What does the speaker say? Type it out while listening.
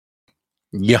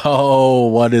Yo,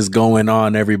 what is going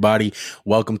on, everybody?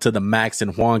 Welcome to the Max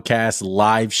and JuanCast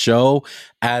live show.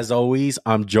 As always,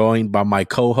 I'm joined by my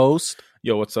co-host.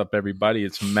 Yo, what's up, everybody?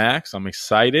 It's Max. I'm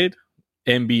excited.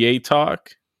 NBA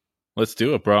talk. Let's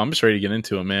do it, bro. I'm just ready to get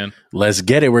into it, man. Let's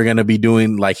get it. We're going to be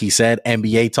doing, like he said,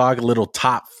 NBA talk, a little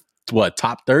top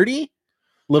 30?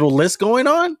 Little list going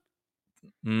on?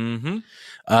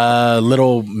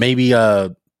 Little, maybe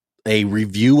a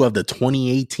review of the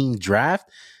 2018 draft.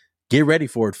 Get ready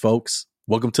for it, folks.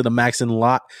 Welcome to the Max and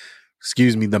JuanCast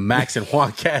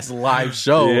live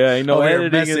show. Yeah, I know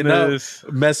editing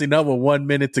messing up with 1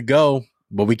 minute to go,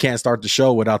 but we can't start the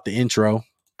show without the intro.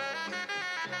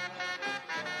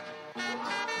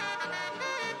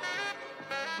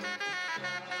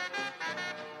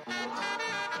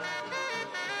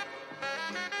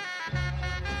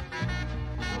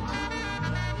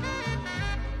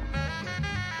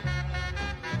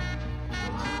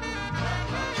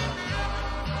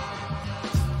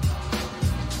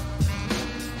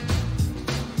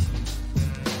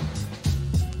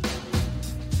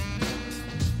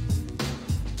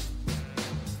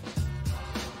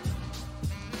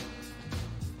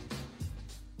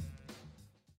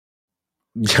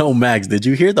 Yo, Max, did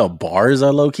you hear the bars I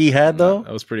low-key had, though?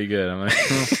 That was pretty good. I'm like,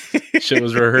 shit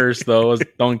was rehearsed, though.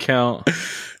 Don't count.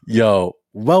 Yo,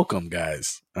 welcome,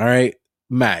 guys. All right,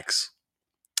 Max,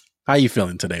 how you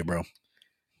feeling today, bro?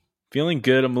 Feeling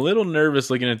good. I'm a little nervous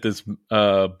looking at this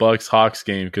Bucks-Hawks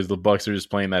game because the Bucks are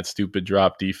just playing that stupid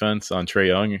drop defense on Trae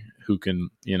Young, who can,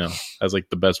 has like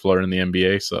the best player in the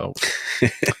NBA. So,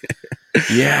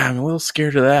 yeah, I'm a little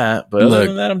scared of that. But other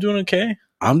than that, I'm doing okay.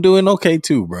 I'm doing okay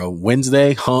too, bro.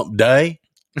 Wednesday, hump day.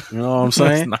 You know what I'm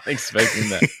saying? I was not expecting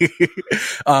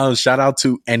that. Shout out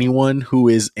to anyone who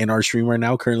is in our stream right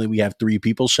now. Currently, we have 3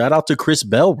 people. Shout out to Chris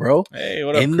Bell, bro. Hey,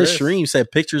 what up, in Chris? The stream, said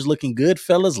pictures looking good,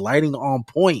 fellas. Lighting on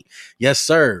point. Yes,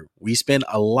 sir. We spend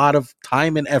a lot of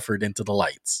time and effort into the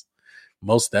lights.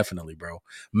 Most definitely, bro.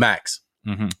 Max,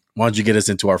 why don't you get us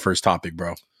into our first topic,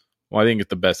 bro? Well, I think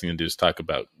the best thing to do is talk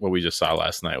about what we just saw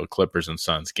last night with Clippers and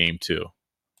Suns, game 2.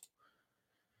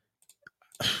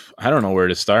 I don't know where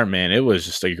to start, man. It was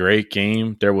just a great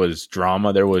game. There was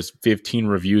drama. There was 15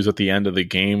 reviews at the end of the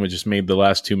game. It just made the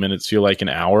last 2 minutes feel like an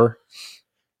hour.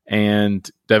 And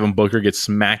Devin Booker gets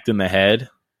smacked in the head.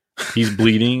 He's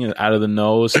bleeding out of the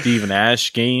nose. Steve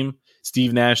Nash game.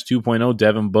 Steve Nash 2.0,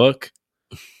 Devin Book.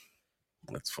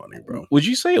 That's funny, bro. Would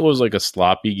you say it was like a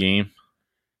sloppy game?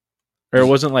 Or it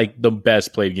wasn't like the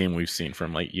best played game we've seen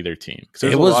from like either team? Because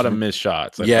there's a lot of missed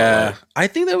shots. I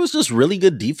think that was just really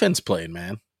good defense played,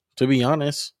 man. To be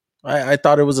honest, I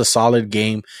thought it was a solid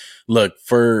game. Look,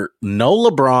 for no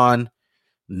LeBron,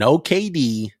 no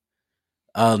KD,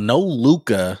 no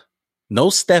Luka, no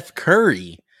Steph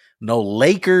Curry, no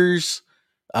Lakers,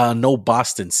 no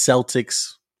Boston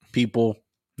Celtics people.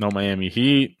 No Miami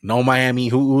Heat. No Miami.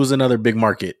 Who's another big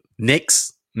market?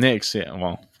 Knicks, yeah.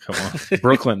 Well, come on.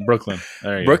 Brooklyn.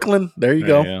 There you go. There you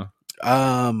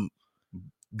go.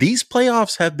 These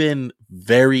playoffs have been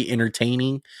very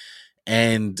entertaining,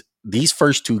 and these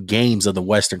first 2 games of the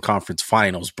Western Conference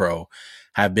Finals, bro,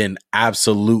 have been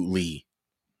absolutely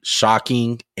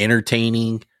shocking,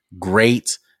 entertaining,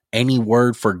 great. Any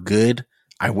word for good,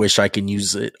 I wish I can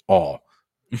use it all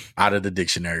out of the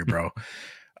dictionary, bro.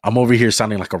 I'm over here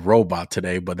sounding like a robot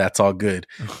today, but that's all good.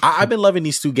 I've been loving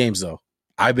these 2 games, though.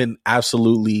 I've been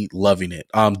absolutely loving it.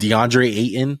 DeAndre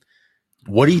Ayton,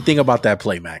 what do you think about that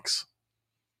play, Max?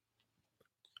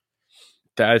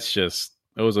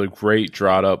 It was a great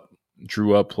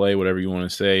drew up play, whatever you want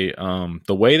to say.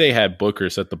 The way they had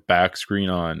Booker set the back screen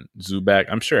on Zubac,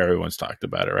 I'm sure everyone's talked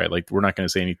about it, right? Like, we're not going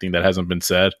to say anything that hasn't been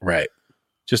said. Right.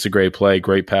 Just a great play,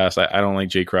 great pass. I don't like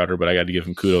Jay Crowder, but I got to give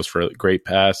him kudos for a great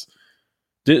pass.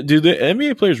 Do the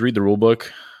NBA players read the rule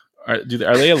book? Are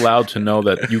they allowed to know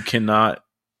that you cannot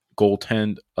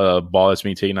goaltend a ball that's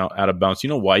being taken out of bounds? You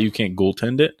know why you can't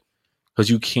goaltend it? Because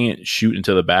you can't shoot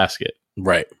into the basket.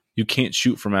 Right. You can't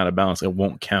shoot from out of bounds. It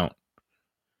won't count.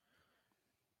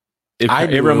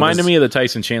 It reminded me of the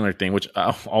Tyson Chandler thing, which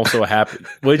also happened.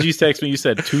 What did you text me? You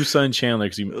said Tucson Chandler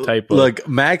because you type. Look,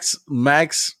 Max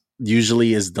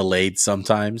usually is delayed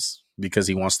sometimes because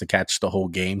he wants to catch the whole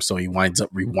game, so he winds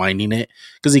up rewinding it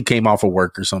because he came off of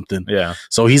work or something. Yeah,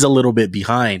 so he's a little bit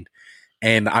behind,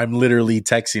 and I'm literally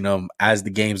texting him as the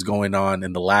game's going on.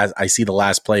 And I see the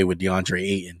last play with DeAndre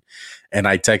Ayton, and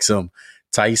I text him,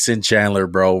 Tyson Chandler,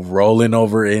 bro, rolling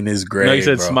over in his grave. No, you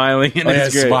said bro. Smiling in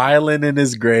his grave. Smiling in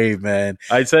his grave, man.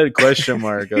 I said question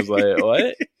mark. I was like,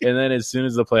 what? And then as soon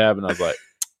as the play happened, I was like,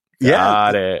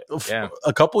 got it. Yeah.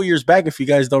 A couple years back, if you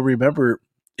guys don't remember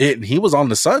it, he was on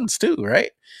the Suns too,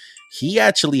 right? he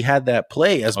actually had that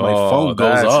play as my phone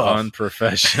goes that's off.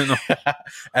 Unprofessional.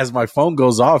 As my phone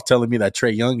goes off, telling me that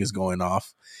Trae Young is going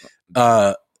off.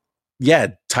 Yeah,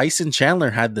 Tyson Chandler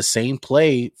had the same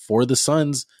play for the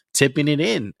Suns, tipping it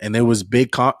in, and there was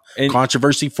big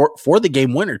controversy for the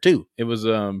game winner too. It was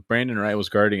Brandon Wright was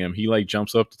guarding him. He like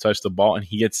jumps up to touch the ball, and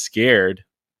he gets scared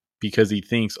because he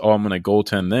thinks, "Oh, I'm going to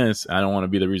goaltend this. I don't want to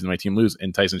be the reason my team lose."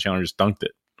 And Tyson Chandler just dunked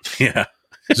it. Yeah,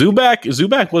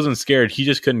 Zubac wasn't scared. He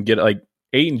just couldn't get it. Like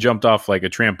Ayton jumped off like a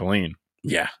trampoline.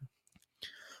 Yeah.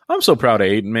 I'm so proud of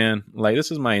Ayton, man. Like,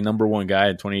 this is my number one guy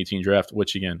in 2018 draft,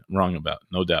 which, again, wrong about.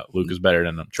 No doubt. Luke is better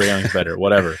than him. Trae Young's better.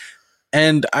 Whatever.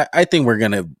 And I think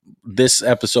this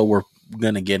episode, we're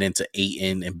going to get into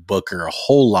Ayton and Booker a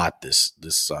whole lot this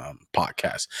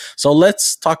podcast. So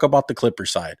let's talk about the Clipper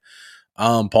side.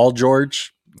 Paul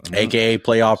George, a.k.a.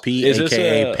 Playoff P,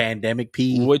 a.k.a. Pandemic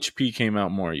P. Which P came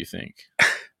out more, you think?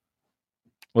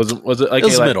 Was it like, it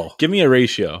was middle? Give me a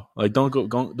ratio. Like, don't go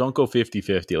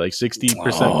 50-50. Like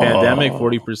 60% pandemic,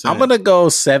 40%. I'm gonna go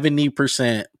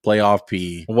 70% playoff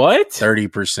P. What?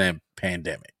 30%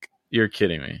 pandemic. You're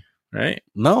kidding me, right?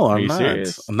 No, I'm not.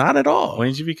 Serious? Not at all. When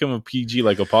did you become a PG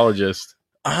like apologist?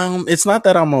 It's not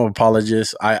that I'm an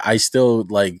apologist. I still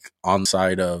like on the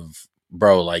side of,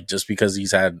 bro, like, just because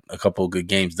he's had a couple of good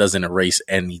games doesn't erase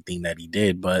anything that he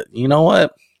did. But you know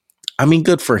what? I mean,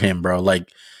 good for him, bro. Like,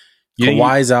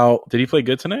 Kawhi's out. Did he play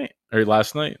good tonight or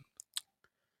last night?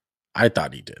 I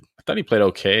thought he did. I thought he played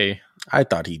okay. I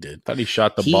thought he did. I thought he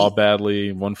shot the ball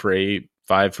badly. 1 for 8,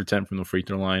 5 for 10 from the free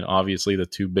throw line. Obviously, the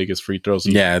 2 biggest free throws.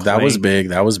 Yeah, that was big.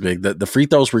 That was big. The free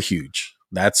throws were huge.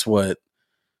 That's what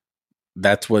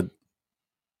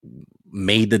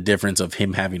made the difference of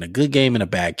him having a good game and a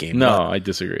bad game. No, I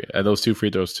disagree. Those 2 free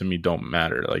throws to me don't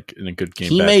matter. Like in a good game,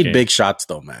 he made big shots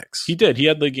though, Max. He did. He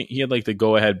had like the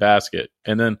go ahead basket,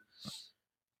 and then.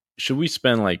 Should we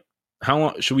spend how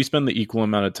long? Should we spend the equal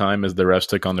amount of time as the refs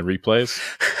took on the replays?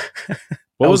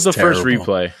 What was the terrible. First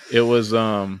replay? It was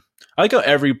I like how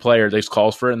every player they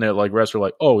calls for it, and they're like refs are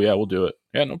like, "Oh yeah, we'll do it.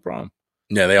 Yeah, no problem."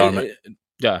 Yeah, they are.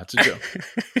 Yeah, it's a joke.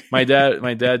 My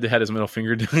dad had his middle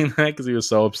finger doing that because he was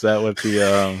so upset with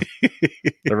the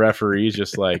referees.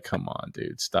 Just like, come on,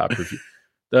 dude, stop.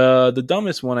 The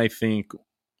dumbest one, I think.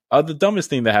 The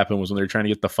dumbest thing that happened was when they were trying to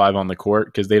get the 5 on the court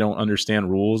because they don't understand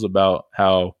rules about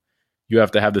how you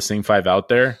have to have the same 5 out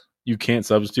there. You can't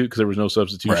substitute because there was no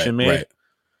substitution made.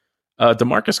 Right.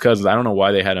 DeMarcus Cousins, I don't know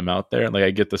why they had him out there. Like,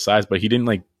 I get the size, but he didn't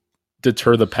like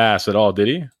deter the pass at all, did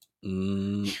he?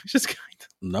 Just kind of.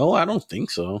 No, I don't think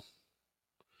so.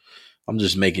 I'm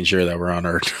just making sure that we're on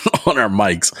our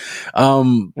mics.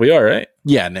 We are, right?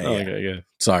 Yeah, no, oh, yeah. Okay, yeah.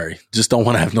 Sorry, just don't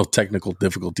want to have no technical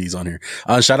difficulties on here.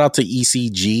 Shout out to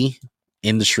ECG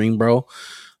in the stream, bro.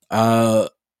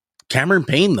 Cameron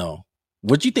Payne, though.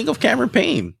 What'd you think of Cameron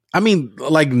Payne? I mean,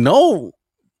 like, no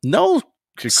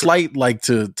slight like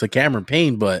to Cameron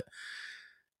Payne, but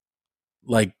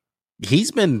like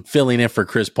he's been filling in for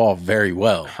Chris Paul very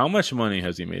well. How much money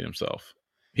has he made himself?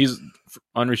 He's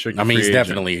unrestricted. I mean, he's agent.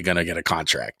 definitely gonna get a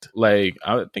contract. Like,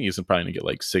 I think he's probably gonna get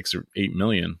like 6 or 8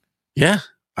 million. Yeah,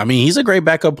 I mean, he's a great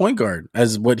backup point guard,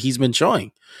 as what he's been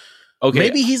showing. Okay,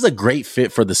 maybe he's a great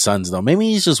fit for the Suns, though. Maybe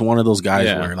he's just one of those guys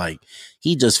where like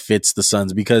he just fits the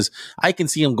Suns, because I can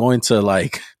see him going to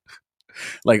like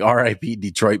RIP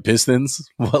Detroit Pistons.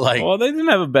 But like, well, they didn't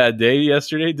have a bad day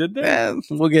yesterday, did they?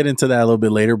 We'll get into that a little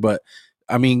bit later, but.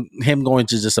 I mean, him going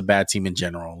to just a bad team in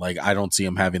general, like, I don't see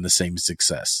him having the same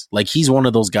success. Like, he's one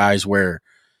of those guys where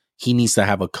he needs to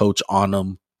have a coach on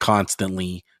him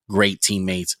constantly, great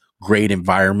teammates, great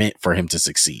environment for him to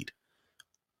succeed.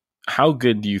 How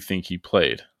good do you think he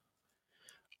played?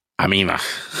 I mean, I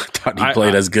thought he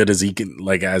played as good as he can,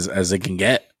 like, as it can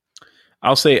get.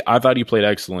 I'll say I thought he played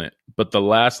excellent, but the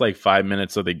last like 5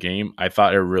 minutes of the game, I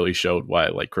thought it really showed why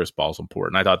like Chris Paul's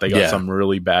important. I thought they got some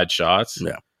really bad shots.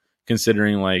 Yeah.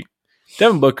 Considering like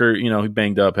Devin Booker, he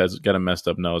banged up, has got a messed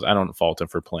up nose. I don't fault him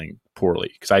for playing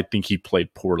poorly because I think he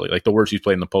played poorly. Like the worst he's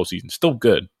played in the postseason. Still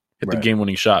good. Hit the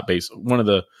game-winning shot base. One of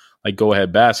the like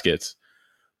go-ahead baskets.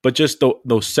 But just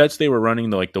those sets they were running,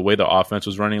 the way the offense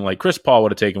was running, like Chris Paul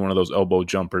would have taken one of those elbow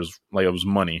jumpers like it was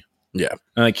money. Yeah.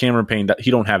 And like Cameron Payne,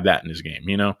 he don't have that in his game,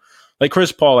 Like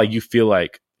Chris Paul, like you feel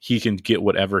like he can get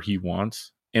whatever he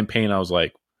wants. And Payne, I was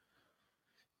like,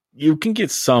 you can get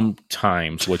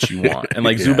sometimes what you want. And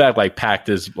like Zubac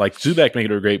Zubac made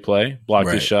it a great play, blocked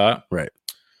his shot. Right.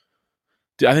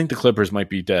 Dude, I think the Clippers might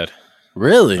be dead.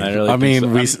 Really? I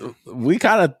mean, so. we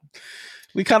kind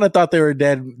of thought they were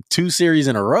dead 2 series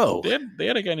in a row. They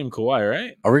had a guy named Kawhi,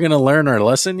 right? Are we going to learn our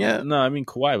lesson yet? No, I mean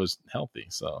Kawhi was healthy,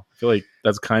 so I feel like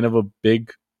that's kind of a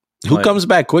big Who comes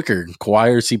back quicker, Kawhi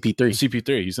or CP3?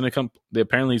 CP3. He's gonna come.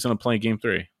 Apparently, he's gonna play Game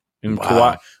 3. And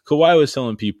Wow. Kawhi was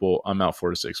telling people, "I'm out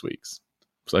 4 to 6 weeks,"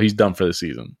 so he's done for the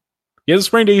season. He has a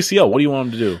sprained ACL. What do you want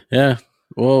him to do? Yeah.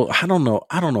 Well, I don't know.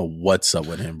 I don't know what's up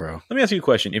with him, bro. Let me ask you a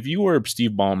question. If you were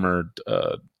Steve Ballmer,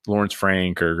 Lawrence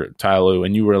Frank, or Ty Lue,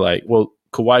 and you were like, well,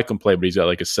 Kawhi can play, but he's got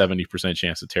like a 70%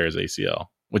 chance to tear his ACL,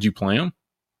 would you play him?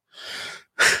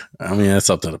 I mean, that's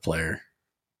up to the player.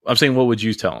 I'm saying, what would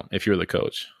you tell him if you were the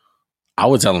coach? I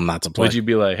would tell him not to play. Would you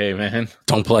be like, hey, man,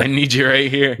 don't play? I need you right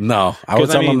here. No, I would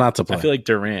tell him not to play. I feel like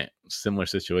Durant, similar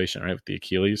situation, right, with the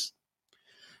Achilles.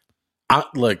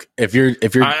 Look, if you're,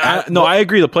 I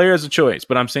agree. The player has a choice,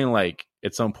 but I'm saying like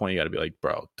at some point you got to be like,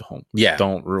 bro,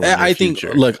 don't ruin. I think.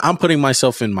 Future. Look, I'm putting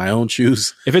myself in my own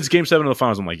shoes. If it's Game 7 of the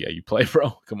finals, I'm like, yeah, you play,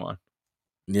 bro. Come on.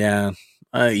 Yeah.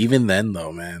 Even then,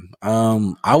 though, man,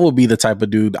 I will be the type of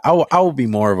dude. I will be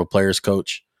more of a player's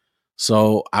coach.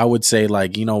 So I would say,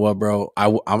 like, you know what, bro, I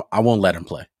won't let him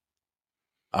play.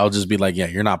 I'll just be like, yeah,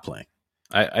 you're not playing.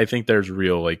 I think there's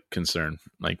real like concern,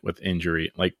 like with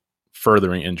injury, like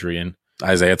furthering injury, and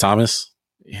Isaiah Thomas.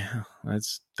 Yeah,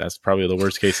 that's probably the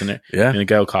worst case scenario. Yeah, and the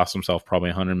guy will cost himself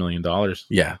probably $100 million.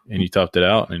 Yeah, and he toughed it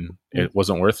out, and it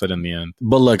wasn't worth it in the end.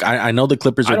 But look, I know the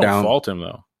Clippers are down. I don't fault him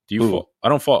though. Do you? Fault? I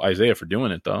don't fault Isaiah for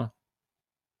doing it though.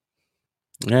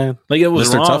 Yeah, like it was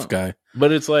Mr. wrong, Tough Guy,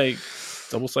 but it's like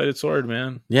double-sided sword,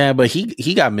 man. Yeah, but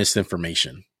he got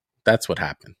misinformation. That's what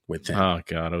happened with him. Oh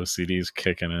god, OCD's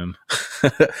kicking in.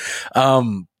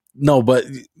 No, but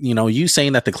you know, you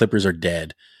saying that the Clippers are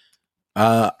dead.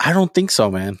 I don't think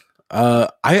so, man.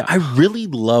 I really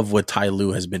love what Ty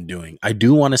Lue has been doing. I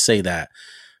do want to say that.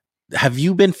 Have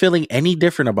you been feeling any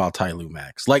different about Ty Lue,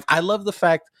 Max? Like, I love the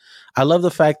fact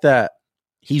that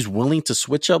he's willing to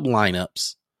switch up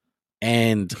lineups,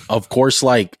 and of course,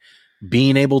 like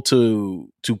being able to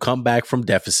come back from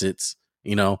deficits.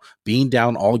 You know, being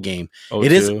down all game.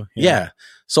 It is, yeah.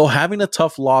 So having a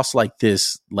tough loss like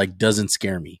this, like, doesn't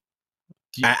scare me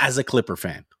as a Clipper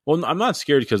fan. Well, I'm not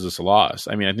scared because it's a loss.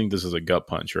 I mean, I think this is a gut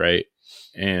punch, right?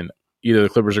 And either the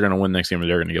Clippers are going to win next game or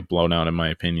they're going to get blown out, in my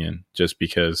opinion, just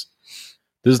because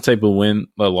this is the type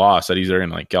of loss that either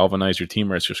going to like galvanize your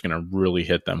team or it's just going to really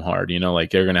hit them hard. You know, like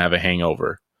they're going to have a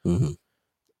hangover. Mm-hmm.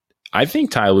 I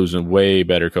think Ty Lue's a way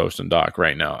better coach than Doc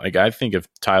right now. Like, I think if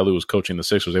Ty Lue was coaching the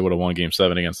Sixers, they would have won Game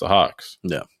 7 against the Hawks.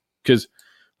 Yeah, because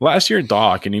last year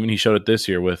Doc, and even he showed it this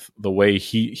year with the way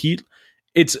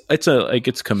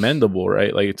it's commendable,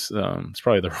 right? Like it's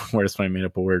probably the wrong word. It's probably made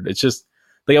up a word. It's just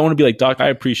like I want to be like, Doc, I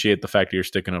appreciate the fact that you're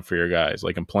sticking up for your guys,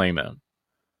 like, and playing them.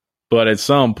 But at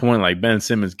some point, like Ben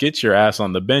Simmons, get your ass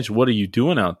on the bench. What are you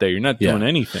doing out there? You're not doing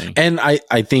anything. And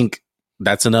I think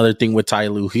that's another thing with Ty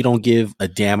Lue. He don't give a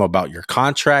damn about your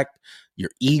contract, your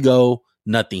ego,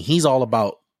 nothing. He's all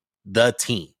about the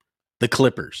team, the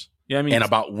Clippers, and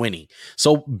about winning.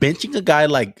 So benching a guy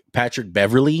like Patrick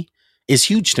Beverley is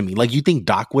huge to me. Like, you think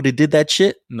Doc would have did that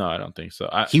shit? No, I don't think so.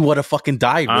 He would have fucking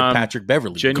died with Patrick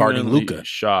Beverley guarding Luka.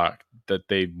 Shocked that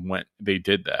they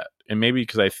did that, and maybe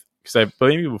because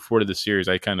maybe before the series,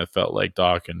 I kind of felt like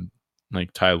Doc and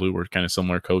like Ty Lue were kind of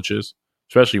similar coaches,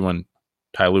 especially when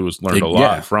Ty Lue has learned a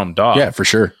lot from Doc. Yeah, for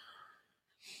sure.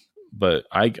 But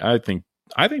I think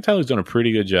Ty Lue's done a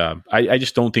pretty good job. I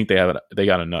just don't think they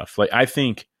got enough. Like, I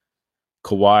think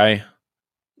Kawhi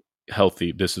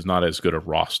healthy, this is not as good a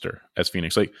roster as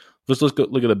Phoenix. Like, let's look at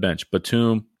the bench.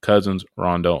 Batum, Cousins,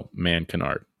 Rondo,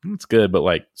 Kennard. It's good, but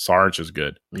like Sarge is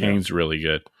good. Payne's really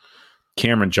good.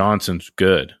 Cameron Johnson's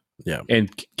good. Yeah. And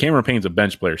Cameron Payne's a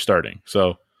bench player starting.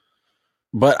 So,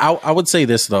 but I would say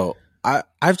this though.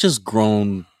 I've just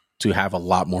grown to have a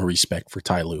lot more respect for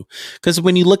Ty Lue. Because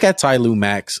when you look at Ty Lue,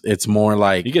 Max, it's more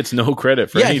like he gets no credit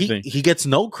for anything. He gets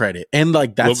no credit. And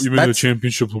like that's the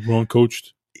championship LeBron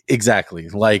coached. Exactly.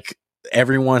 Like,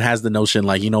 everyone has the notion,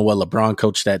 like, you know what, LeBron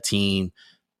coached that team.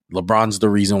 LeBron's the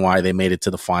reason why they made it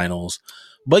to the finals.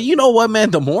 But you know what,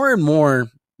 man, the more and more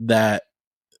that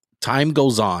time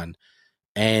goes on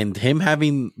and him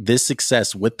having this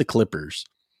success with the Clippers,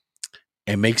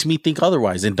 it makes me think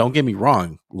otherwise. And don't get me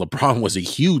wrong, LeBron was a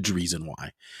huge reason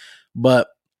why. But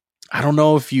I don't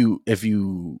know if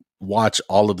you watch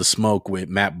All of the Smoke with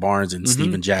Matt Barnes and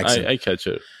Steven Jackson. I catch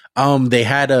it. They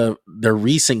had their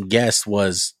recent guest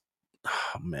was,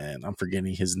 oh man, I'm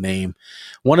forgetting his name.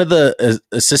 One of the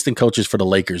assistant coaches for the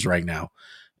Lakers right now.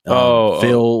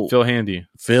 Phil Handy.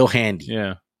 Phil Handy.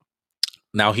 Yeah.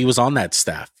 Now, he was on that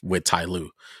staff with Ty Lue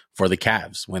for the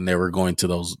Cavs when they were going to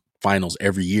those finals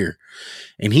every year.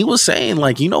 And he was saying,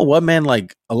 like, you know what, man,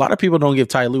 like, a lot of people don't give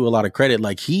Ty Lue a lot of credit.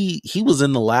 Like, he was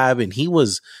in the lab and he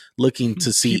was looking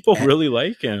to see people really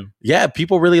like him. Yeah,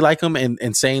 people really like him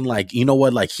and saying like, you know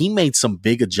what, like he made some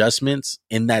big adjustments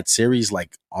in that series,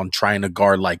 like on trying to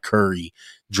guard like Curry,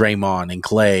 Draymond, and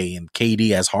Clay and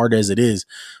KD as hard as it is.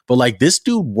 But like this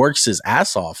dude works his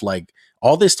ass off. Like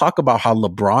all this talk about how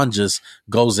LeBron just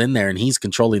goes in there and he's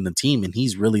controlling the team and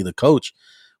he's really the coach.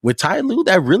 With Ty Lue,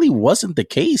 that really wasn't the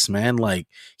case, man. Like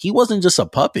he wasn't just a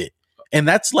puppet. And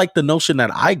that's like the notion that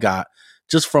I got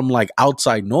just from like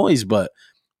outside noise. But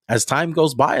as time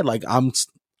goes by, like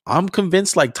I'm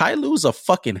convinced like Ty Lue's a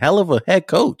fucking hell of a head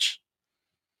coach.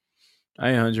 I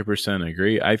 100%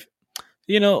 agree. I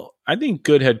think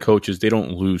good head coaches, they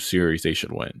don't lose series, they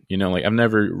should win. Like I've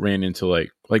never ran into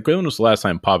like when was the last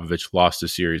time Popovich lost a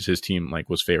series, his team like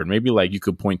was favored? Maybe like you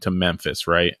could point to Memphis,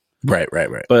 right? Right.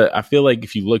 But I feel like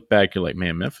if you look back, you're like,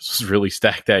 man, Memphis was really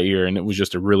stacked that year, and it was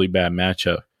just a really bad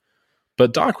matchup.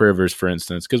 But Doc Rivers, for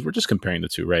instance, because we're just comparing the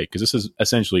two, right? Because this is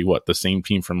essentially the same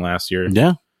team from last year.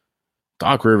 Yeah.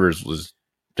 Doc Rivers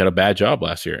got a bad job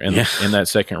last year in that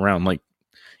second round. Like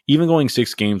even going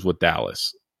 6 games with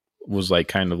Dallas was like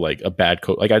kind of like a bad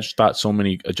coach. Like I just thought so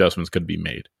many adjustments could be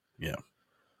made. Yeah.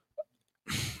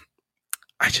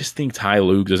 I just think Ty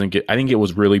Lue doesn't get. I think it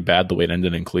was really bad the way it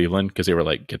ended in Cleveland because they were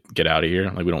like, "Get out of here!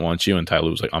 Like we don't want you." And Ty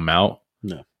Lue was like, "I'm out."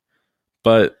 No,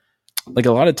 but like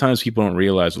a lot of times people don't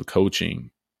realize with coaching,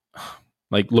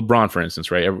 like LeBron, for instance,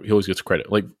 right? He always gets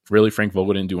credit. Like really, Frank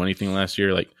Vogel didn't do anything last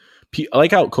year. Like I like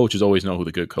how coaches always know who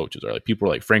the good coaches are. Like people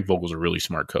are like Frank Vogel's a really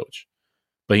smart coach,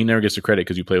 but he never gets the credit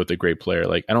because you play with a great player.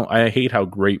 Like I hate how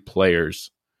great players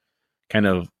kind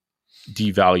of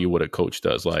devalue what a coach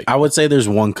does. Like I would say there's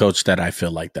one coach that I feel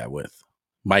like that with,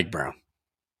 Mike Brown.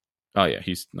 Oh yeah,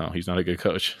 he's not a good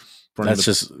coach. That's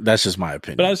just my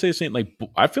opinion. But I would say the same. Like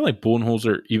I feel like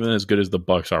Budenholzer, even as good as the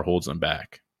Bucks are, holds them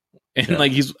back. And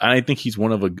like I think he's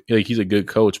he's a good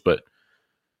coach, but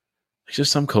it's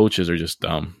just some coaches are just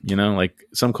dumb. Like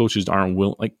some coaches aren't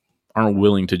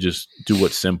willing to just do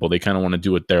what's simple. They kind of want to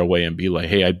do it their way and be like,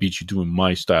 hey, I beat you doing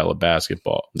my style of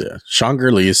basketball. Yeah. Sean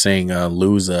Gurley is saying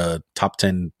Lue's a top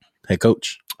 10 head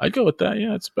coach. I'd go with that.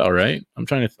 Yeah, it's about right. I'm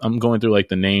going through like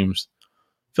the names.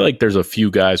 I feel like there's a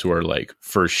few guys who are like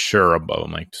for sure above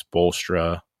him, like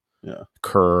Spoelstra,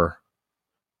 Kerr.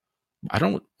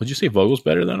 Would you say Vogel's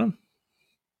better than him?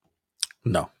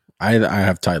 No. I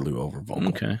have Ty Lue over Vogel.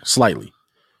 Okay. Slightly.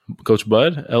 Coach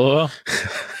Bud, LOL.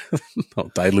 No,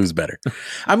 Ty Lue's better.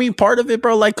 I mean, part of it,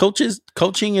 bro, like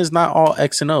coaching is not all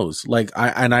X and O's. Like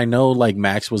I know like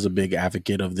Max was a big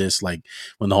advocate of this, like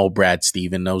when the whole Brad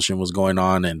Stevens notion was going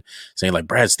on and saying like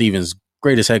Brad Stevens,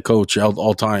 greatest head coach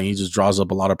all time. He just draws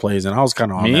up a lot of plays. And I was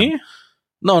kind of on me. That.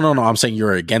 No. I'm saying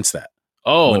you're against that.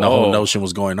 Oh, when the whole notion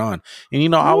was going on.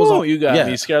 And I was on, you got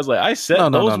me scared. Like I said,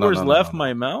 those words left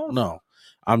my mouth. No.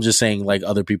 I'm just saying like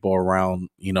other people around,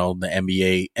 the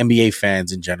NBA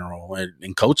fans in general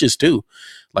and coaches too,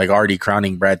 like already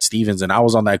crowning Brad Stevens. And I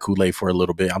was on that Kool-Aid for a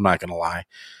little bit. I'm not going to lie.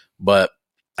 But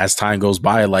as time goes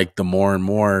by, like the more and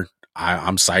more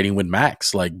I'm siding with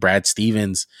Max, like Brad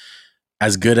Stevens,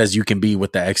 as good as you can be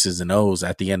with the X's and O's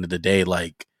at the end of the day,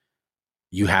 like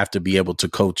you have to be able to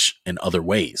coach in other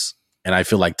ways. And I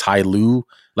feel like Ty Lue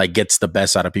like gets the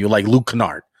best out of people, like Luke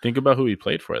Kennard. Think about who he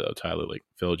played for, though, Tyler, like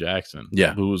Phil Jackson.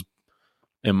 Yeah. Who was,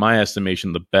 in my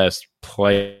estimation, the best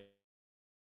players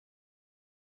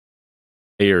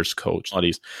coach. I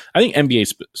think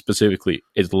NBA specifically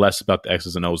is less about the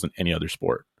X's and O's than any other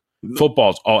sport.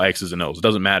 Football's all X's and O's. It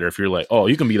doesn't matter if you're like, oh,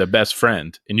 you can be the best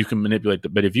friend and you can manipulate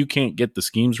but if you can't get the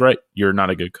schemes right, you're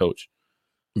not a good coach.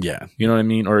 Yeah. You know what I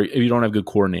mean? Or if you don't have good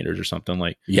coordinators or something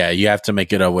like. Yeah, you have to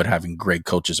make it up with having great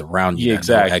coaches around you. Yeah,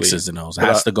 exactly. X's and O's. It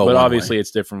has to go. But obviously,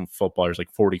 it's different with football. There's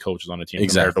like 40 coaches on a team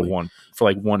compared to one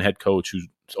head coach who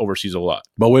oversees a lot.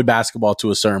 But with basketball, to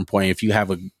a certain point, if you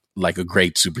have a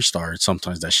great superstar,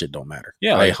 sometimes that shit don't matter.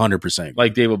 Yeah, like 100%.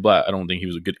 Like David Blatt, I don't think he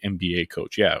was a good NBA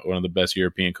coach. Yeah, one of the best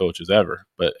European coaches ever.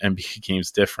 But NBA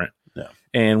game's different. Yeah.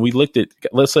 And we looked at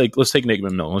let's take Nate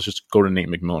McMillan. Let's just go to Nate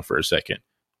McMillan for a second.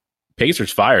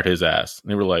 Pacers fired his ass.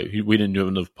 They were like, we didn't do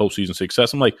enough postseason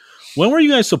success. I'm like, when were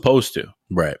you guys supposed to?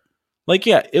 Right. Like,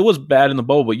 yeah, it was bad in the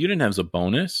bubble, but you didn't have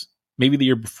Sabonis. Maybe the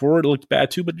year before it looked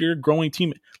bad too, but you're a growing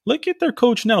team. Look at their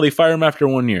coach now. They fire him after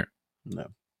 1 year. No.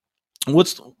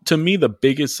 What's, to me, the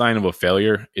biggest sign of a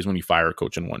failure is when you fire a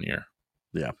coach in 1 year.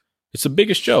 Yeah. It's the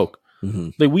biggest joke.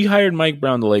 Mm-hmm. Like, we hired Mike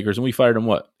Brown, the Lakers, and we fired him,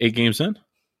 8 games in?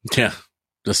 Yeah.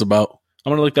 Just about.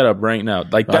 I'm going to look that up right now.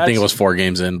 Like, I think it was 4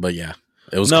 games in, but yeah.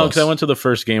 It was no, because I went to the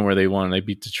first game where they won and they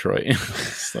beat Detroit.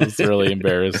 So I was really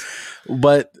embarrassed.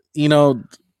 But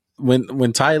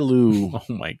when Ty Lue, oh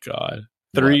my god,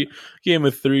 game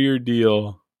a 3-year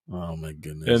deal. Oh my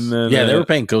goodness. And then they were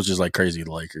paying coaches like crazy,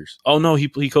 the Lakers. Oh no, he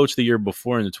coached the year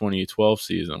before in the 2012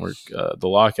 season, where the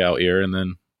lockout year, and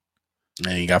then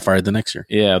he got fired the next year.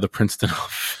 Yeah, the Princeton.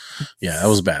 Yeah, that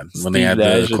was bad when they Steve had Nash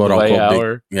the and quote Dwight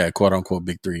unquote Howard. quote unquote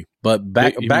big three. But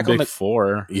back on big the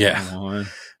four. Yeah,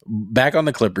 back on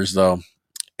the Clippers though.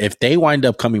 If they wind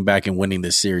up coming back and winning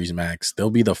this series, Max,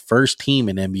 they'll be the first team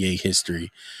in NBA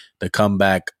history to come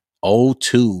back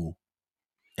 0-2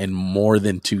 and more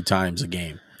than 2 times a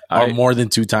game. Or more than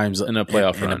 2 times in a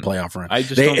playoff run. In a playoff run.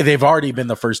 They've already been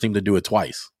the first team to do it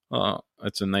twice.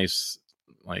 That's a nice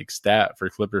stat for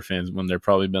Clipper fans when they're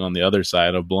probably been on the other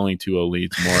side of blowing 2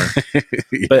 leads more.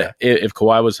 Yeah. But if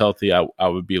Kawhi was healthy, I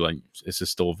would be like, this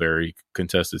is still a very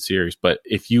contested series. But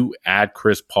if you add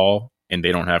Chris Paul and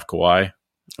they don't have Kawhi,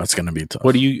 that's going to be tough.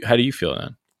 How do you feel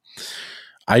then?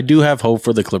 I do have hope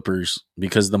for the Clippers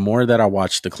because the more that I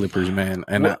watch the Clippers, man,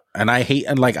 I hate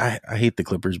the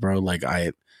Clippers, bro. Like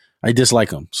I dislike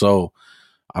them. So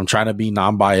I'm trying to be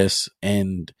non-biased,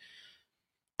 and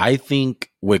I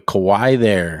think with Kawhi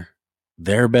there,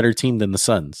 they're a better team than the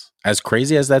Suns. As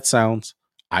crazy as that sounds,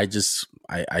 I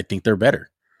think they're better.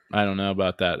 I don't know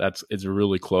about that. It's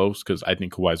really close because I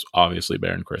think Kawhi's obviously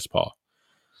better than Chris Paul.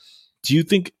 Do you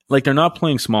think, like, they're not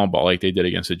playing small ball like they did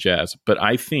against the Jazz, but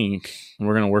I think, and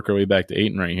we're going to work our way back to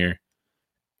Ayton right here,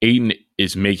 Ayton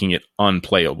is making it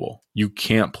unplayable. You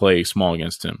can't play small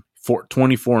against him.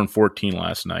 24 and 14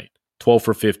 last night, 12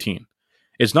 for 15.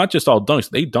 It's not just all dunks.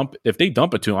 If they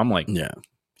dump it to him, I'm like, yeah,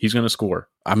 he's going to score.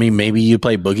 I mean, maybe you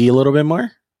play Boogie a little bit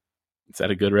more? Is that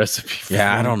a good recipe?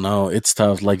 Yeah, I don't know. It's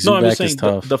tough. Like, Zubac is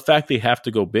tough. The fact they have to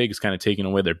go big is kind of taking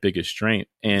away their biggest strength,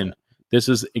 and this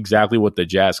is exactly what the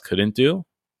Jazz couldn't do,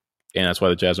 and that's why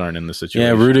the Jazz aren't in this situation.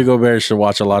 Yeah, Rudy Gobert should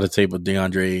watch a lot of tape with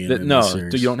DeAndre. No,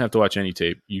 you don't have to watch any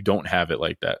tape. You don't have it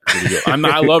like that.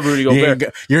 I love Rudy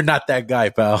Gobert. You're not that guy,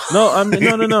 pal. No, I'm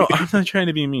not trying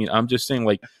to be mean. I'm just saying,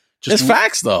 like, it's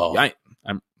facts though.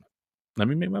 Let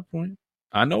me make my point.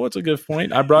 I know it's a good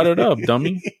point. I brought it up,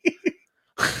 dummy.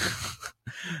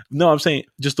 No, I'm saying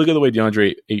just look at the way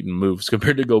DeAndre Ayton moves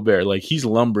compared to Gobert. Like, he's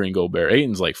lumbering Gobert.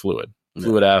 Ayton's like fluid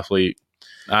athlete.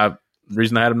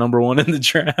 Reason I had him number 1 in the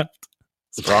draft.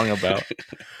 What's wrong about?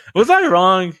 Was I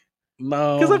wrong?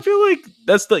 No, because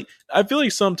I feel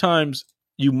like sometimes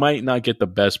you might not get the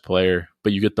best player,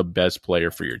 but you get the best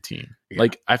player for your team. Yeah.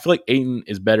 Like, I feel like Ayton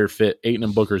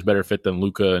and Booker is better fit than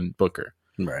Luka and Booker,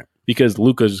 right? Because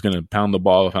Luka is going to pound the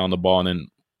ball, and then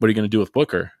what are you going to do with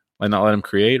Booker? Like, not let him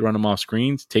create, run him off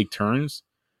screens, take turns,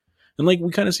 and like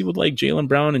we kind of see with like Jaylen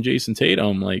Brown and Jason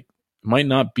Tatum, like, might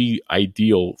not be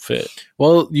ideal fit.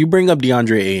 Well, you bring up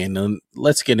DeAndre Ayton, and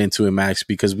let's get into it, Max,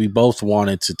 because we both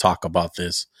wanted to talk about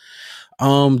this.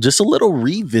 Just a little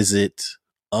revisit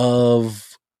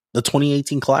of the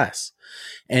 2018 class,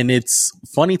 and it's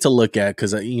funny to look at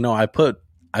because I put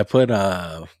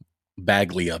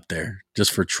Bagley up there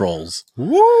just for trolls.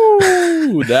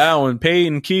 Woo! That one,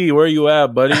 Peyton Key, where you at,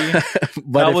 buddy?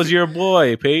 That was your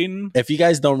boy, Peyton. If you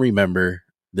guys don't remember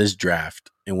this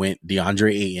draft, it went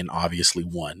DeAndre Ayton obviously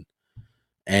 1,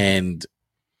 and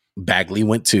Bagley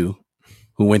went 2.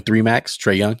 Who went 3, Max?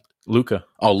 Trae Young? Luka.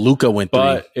 Oh, Luka went 3.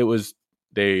 But it was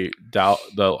the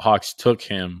Hawks took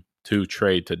him to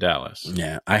trade to Dallas.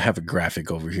 Yeah, I have a graphic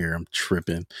over here. I'm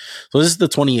tripping. So this is the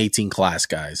 2018 class,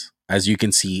 guys. As you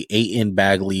can see, Ayton,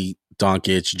 Bagley,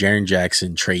 Doncic, Jaren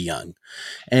Jackson, Trae Young.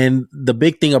 And the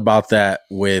big thing about that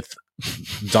with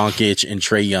Doncic and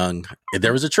Trae Young,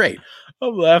 there was a trade.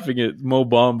 I'm laughing at Mo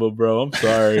Bamba, bro. I'm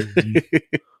sorry.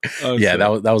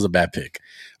 That was a bad pick.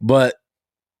 But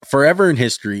forever in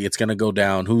history, it's going to go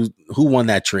down. Who won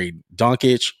that trade,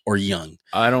 Doncic or Young?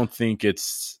 I don't think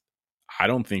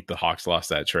the Hawks lost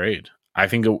that trade. I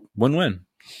think a win-win.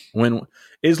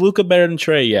 Is Luka better than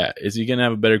Trae? Yeah. Is he going to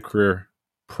have a better career?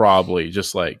 Probably,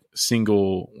 just like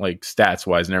single, like stats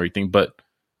wise and everything. But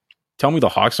tell me the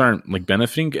Hawks aren't like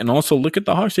benefiting. And also look at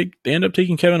the Hawks. They end up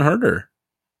taking Kevin Huerter.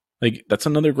 Like, that's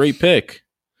another great pick.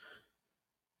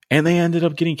 And they ended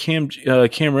up getting Cam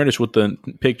Reddish with the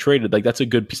pick traded. Like, that's a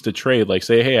good piece to trade. Like,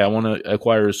 say, hey, I want to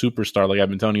acquire a superstar. Like I've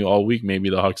been telling you all week, maybe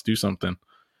the Hawks do something.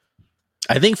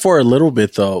 I think for a little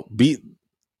bit, though,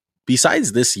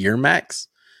 besides this year, Max,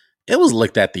 it was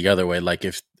looked at the other way. Like,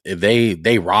 if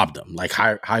they robbed them, like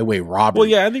highway robbery. Well,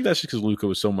 yeah, I think that's just because Luka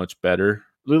was so much better.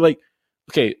 Like,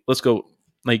 okay, let's go.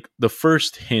 Like, the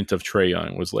first hint of Trae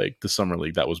Young was like the summer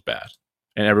league. That was bad.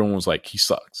 And everyone was like, he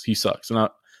sucks. And I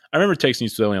remember texting you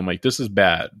today. I'm like, this is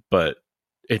bad, but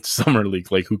it's summer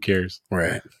league. Like, who cares?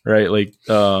 Right. Like,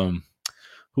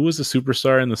 who was the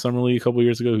superstar in the summer league a couple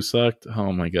years ago who sucked?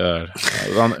 Oh my God.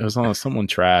 It was on someone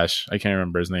trash. I can't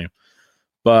remember his name,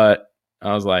 but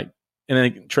I was like, And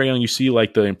then Trae Young, you see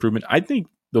like the improvement. I think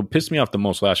the pissed me off the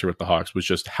most last year with the Hawks was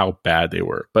just how bad they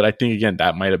were. But I think again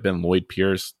that might have been Lloyd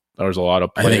Pierce. There was a lot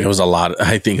of players.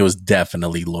 I think it was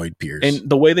definitely Lloyd Pierce. And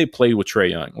the way they played with Trae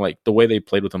Young, like the way they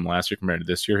played with him last year compared to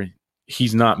this year,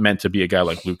 he's not meant to be a guy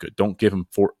like Luka. Don't give him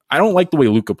I don't like the way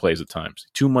Luka plays at times.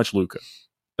 Too much Luka.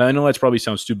 I know that probably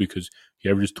sounds stupid because he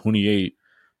averages 28.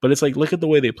 But it's like, look at the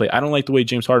way they play. I don't like the way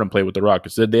James Harden played with the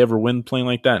Rockets. Did they ever win playing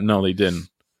like that? No, they didn't.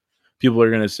 People are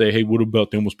going to say, hey, what about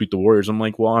they almost beat the Warriors? I'm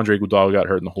like, well, Andre Iguodala got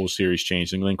hurt and the whole series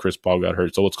changed. And then Chris Paul got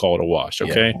hurt. So let's call it a wash,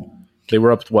 okay? Yeah. They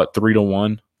were up,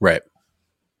 3-1? Right.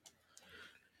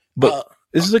 But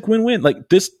this is like win-win. Like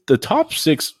the top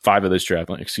 5 of this draft,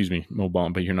 excuse me, Mo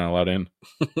Bamba, but you're not allowed in,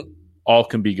 all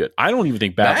can be good. I don't even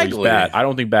think Bagley's bad. I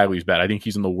don't think Bagley's bad. I think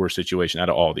he's in the worst situation out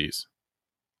of all these.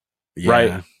 Yeah.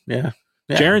 Right? Yeah.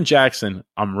 Jaren Jackson,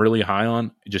 I'm really high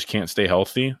on. Just can't stay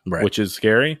healthy, which is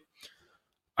scary.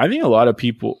 I think a lot of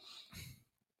people,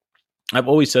 I've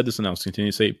always said this and I'll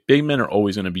continue to say, big men are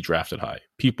always going to be drafted high.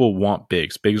 People want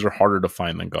bigs. Bigs are harder to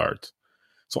find than guards.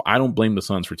 So I don't blame the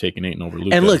Suns for taking Ayton over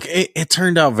Luka. And look, it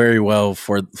turned out very well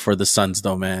for the Suns,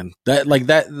 though, man.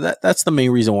 That's the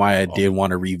main reason why I did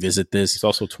want to revisit this. He's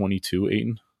also 22,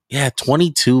 Ayton. Yeah,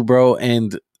 22, bro.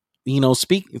 And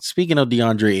speaking of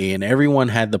DeAndre Ayton, everyone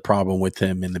had the problem with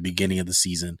him in the beginning of the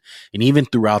season, and even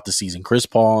throughout the season. Chris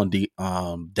Paul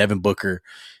and Devin Booker,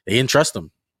 they didn't trust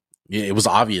him. It was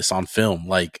obvious on film.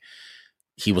 Like,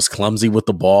 he was clumsy with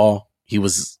the ball. He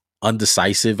was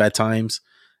undecisive at times,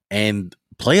 and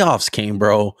playoffs came,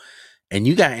 bro, and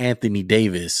you got Anthony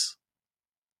Davis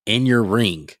in your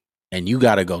ring, and you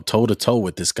got to go toe to toe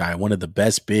with this guy, one of the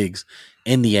best bigs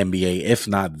in the NBA, if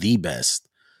not the best.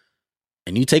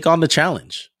 And you take on the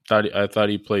challenge. I thought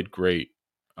he played great.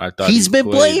 He's been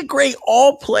playing great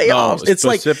all playoffs. No, it's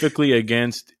specifically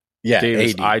against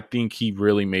Davis. AD. I think he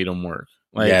really made him work.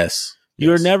 Like, yes,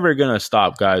 you're never gonna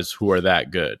stop guys who are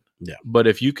that good. Yeah, but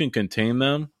if you can contain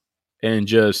them and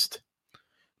just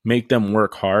make them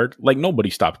work hard, like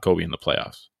nobody stopped Kobe in the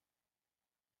playoffs.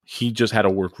 He just had to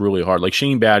work really hard. Like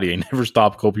Shane Battier never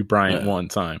stopped Kobe Bryant one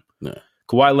time. Yeah.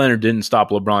 Kawhi Leonard didn't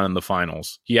stop LeBron in the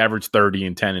finals. He averaged 30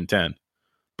 and 10 and 10.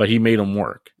 But he made them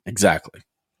work. Exactly.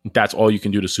 That's all you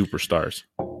can do to superstars.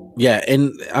 Yeah,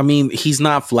 and I mean, he's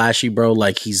not flashy, bro.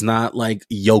 Like, he's not like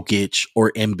Jokic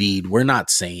or Embiid. We're not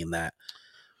saying that.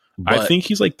 But I think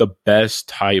he's like the best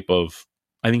type of,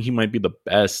 I think he might be the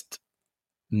best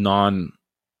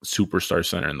non-superstar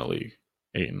center in the league,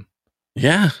 Ayton.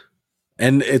 Yeah.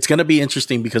 And it's going to be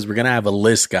interesting because we're going to have a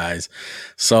list, guys.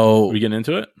 So, are we getting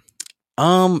into it?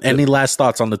 Any last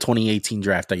thoughts on the 2018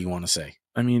 draft that you want to say?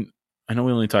 I mean, I know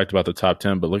we only talked about the top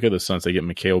 10, but look at the Suns. They get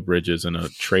Mikal Bridges in a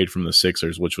trade from the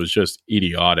Sixers, which was just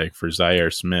idiotic for Zaire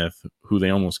Smith, who they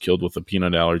almost killed with a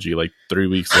peanut allergy like 3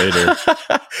 weeks later.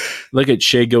 Look at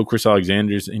Shai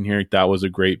Gilgeous-Alexander's in here. That was a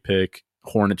great pick.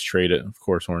 Hornets traded, of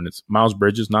course, Hornets. Miles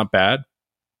Bridges, not bad.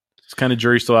 It's kind of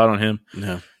jury still out on him.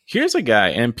 Yeah. Here's a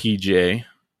guy, MPJ.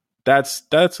 That's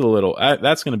a little.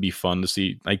 That's going to be fun to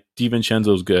see. Like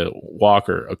DiVincenzo's good.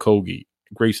 Walker, Okogie,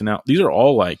 Grayson out. These are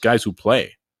all like guys who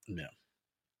play. Yeah.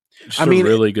 I mean, a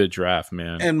really good draft,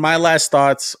 man. And my last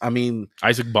thoughts, I mean,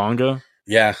 Isaac Bonga.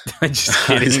 Yeah. Just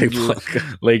kidding.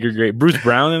 Laker great. Bruce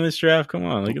Brown in this draft. Come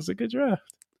on. Like, it's a good draft.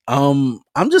 I'm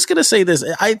just going to say this.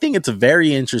 I think it's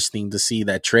very interesting to see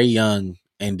that Trae Young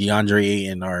and DeAndre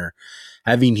Ayton are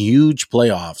having huge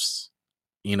playoffs,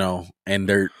 and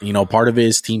they're, part of it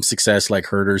is team success, like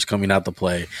Herter's coming out to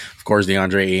play. Of course,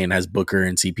 DeAndre Ayton has Booker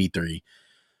and CP3,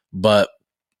 but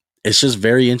it's just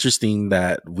very interesting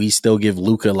that we still give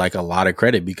Luka like a lot of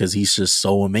credit because he's just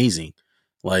so amazing.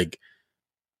 Like,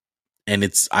 and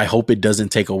I hope it doesn't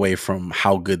take away from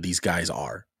how good these guys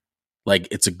are. Like,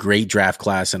 it's a great draft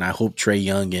class, and I hope Trae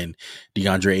Young and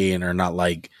DeAndre Ayton are not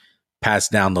like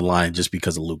passed down the line just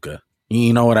because of Luka.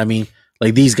 You know what I mean?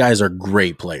 Like, these guys are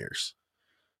great players.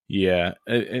 Yeah,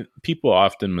 and people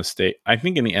often mistake. I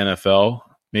think in the NFL,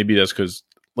 maybe that's because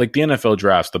like the NFL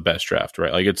draft's the best draft,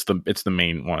 right? Like it's the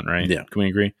main one, right? Yeah. Can we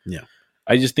agree? Yeah.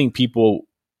 I just think people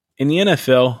in the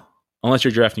NFL, unless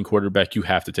you're drafting quarterback, you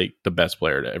have to take the best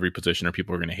player to every position, or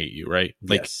people are going to hate you, right?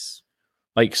 Like, yes.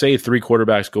 Like say 3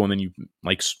 quarterbacks go and then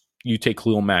you take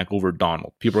Khalil Mack over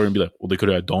Donald. People are going to be like, well, they could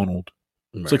have had Donald.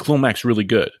 Right. It's like Khalil Mack's really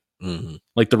good. Mm-hmm.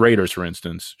 Like the Raiders, for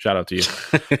instance. Shout out to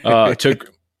you.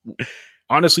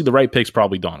 Honestly, the right pick's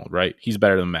probably Donald, right? He's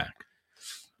better than Mack.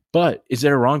 But is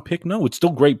that a wrong pick? No, it's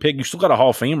still a great pick. You still got a Hall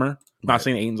of Famer. I'm not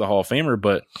saying Ayton's a Hall of Famer,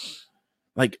 but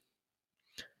like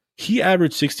he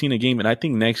averaged 16 a game. And I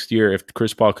think next year, if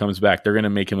Chris Paul comes back, they're going to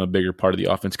make him a bigger part of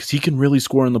the offense because he can really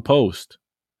score in the post.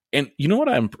 And you know what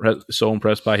I'm so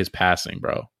impressed by? His passing,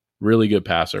 bro. Really good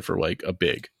passer for like a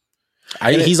big.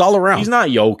 He's all around. He's not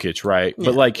Jokic, right? Yeah.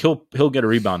 But like he'll get a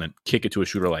rebound and kick it to a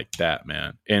shooter like that,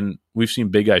 man. And we've seen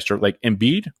big guys struggle. Like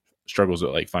Embiid struggles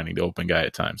with like finding the open guy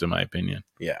at times, in my opinion.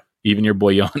 Yeah. Even your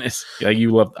boy Giannis.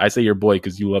 Like I say your boy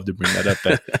because you love to bring that up.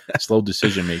 That slow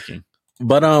decision making.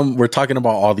 But we're talking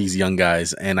about all these young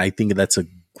guys, and I think that's a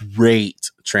great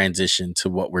transition to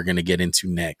what we're gonna get into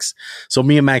next. So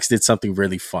me and Max did something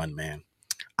really fun, man.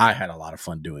 I had a lot of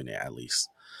fun doing it, at least.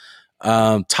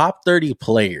 Top 30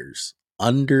 players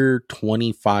under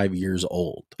 25 years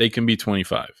old. They can be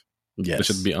 25. Yes. They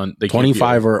should be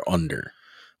 25 or under.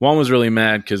 One was really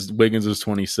mad because Wiggins was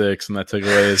 26 and that took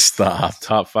away his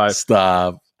top 5.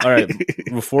 Stop. All right.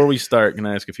 Before we start, can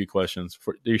I ask a few questions?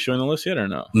 Are you showing the list yet or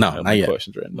no? No, not yet.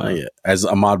 Questions right now. Not yet. As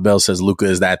Ahmad Bell says, Luka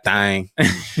is that thing.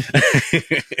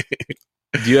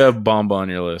 Do you have Bamba on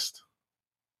your list?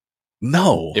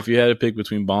 No. If you had to pick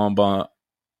between Bamba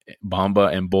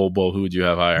and Bobo, who would you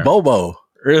have higher? Bobo.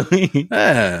 Really?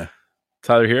 Yeah.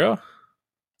 Tyler Hero?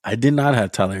 I did not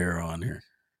have Tyler Hero on here.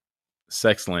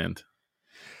 Sexland.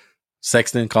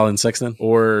 Sexton, Colin Sexton?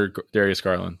 Or Darius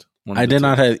Garland? I did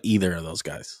not have either of those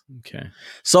guys. Okay.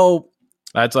 So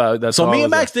that's so me and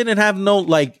Max didn't have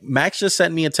Max just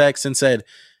sent me a text and said,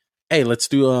 hey, let's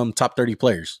do top 30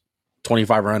 players,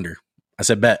 25 or under. I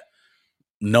said, bet.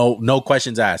 No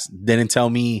questions asked. Didn't tell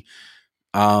me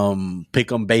pick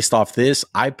them based off this.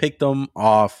 I picked them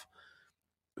off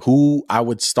who I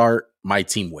would start my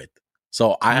team with.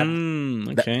 So I have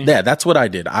okay. That's what I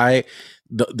did.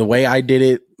 The way I did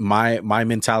it, my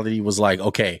mentality was like,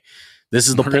 okay, this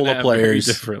is the pool of players.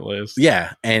 Different list.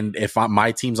 Yeah, and if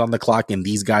my team's on the clock and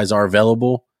these guys are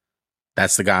available,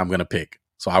 that's the guy I'm gonna pick.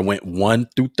 So I went 1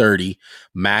 through 30.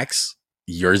 Max,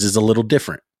 yours is a little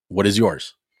different. What is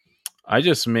yours? I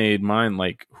just made mine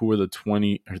like who are the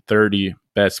 20 or 30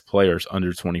 best players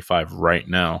under 25 right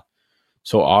now.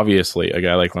 So obviously a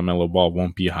guy like LaMelo Ball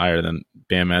won't be higher than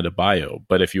Bam Adebayo.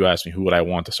 But if you ask me who would I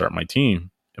want to start my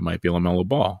team, it might be LaMelo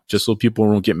Ball. Just so people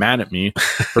won't get mad at me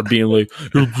for being like,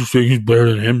 you say he's better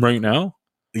than him right now?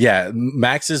 Yeah,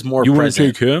 Max is more you present. You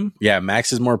want to take him? Yeah,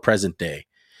 Max is more present day.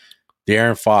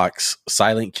 De'Aaron Fox,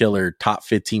 silent killer, top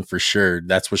 15 for sure.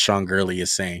 That's what Sean Gurley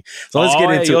is saying. So let's get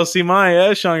into you'll see mine.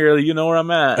 Yeah, Sean Gurley, you know where I'm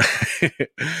at.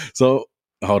 So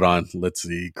hold on. Let's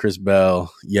see. Chris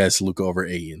Bell. Yes, Luka over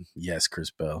Ayton. Yes, Chris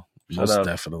Bell. Most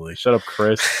definitely. Shut up,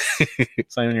 Chris.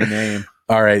 It's not even your name.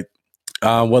 All right.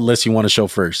 What list you want to show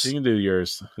first? You can do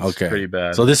yours. It's okay. Pretty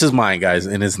bad. So this is mine, guys,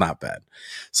 and it's not bad.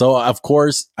 So of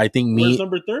course, I think Where's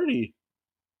number 30?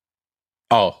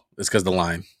 Oh, it's because the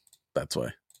line. That's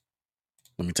why.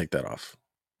 Let me take that off.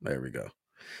 There we go.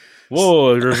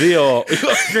 Whoa, reveal.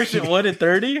 Christian 1 at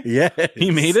 30? Yeah.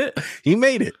 He made it? He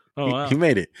made it. Oh, wow. He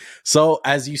made it. So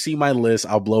as you see my list,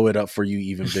 I'll blow it up for you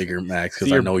even bigger, Max,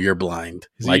 because I know you're blind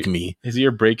like me. Is he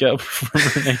your breakup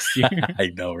for next year?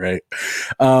 I know, right?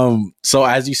 So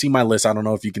as you see my list, I don't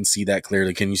know if you can see that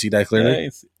clearly. Can you see that clearly?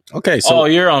 Yeah, okay. So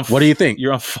you're on. What do you think?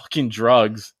 You're on fucking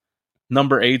drugs.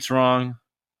 Number 8's wrong.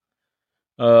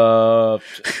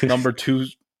 Number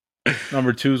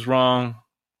 2's wrong.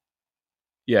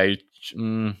 Yeah.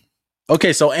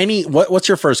 Okay. So what's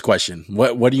your first question?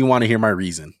 What do you want to hear my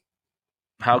reason?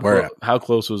 How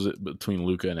close was it between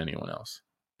Luka and anyone else?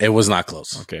 It was not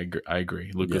close. Okay, I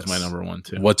agree. Luka's my number 1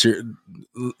 too.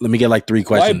 Let me get like 3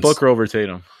 questions. Why Booker over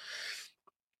Tatum?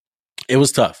 It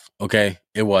was tough. Okay.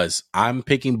 It was. I'm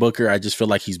picking Booker. I just feel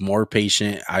like he's more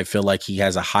patient. I feel like he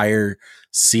has a higher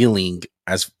ceiling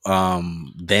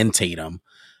than Tatum.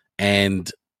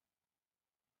 And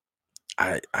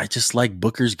I just like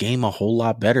Booker's game a whole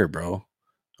lot better, bro.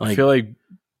 I feel like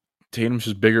Tatum's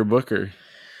just bigger Booker.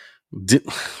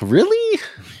 Really?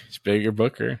 It's bigger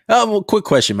Booker. Well, quick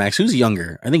question, Max. Who's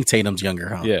younger? I think Tatum's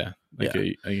younger, huh? Yeah. I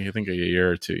think a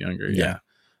year or 2 younger. Yeah.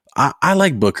 I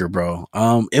like Booker, bro.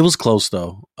 It was close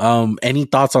though. Any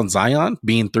thoughts on Zion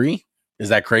being 3? Is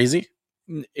that crazy?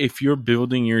 If you're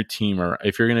building your team, or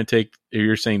if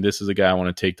you're saying this is a guy I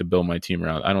want to take to build my team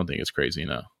around, I don't think it's crazy.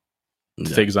 No.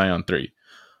 Take Zion 3.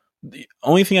 The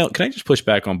only thing can I just push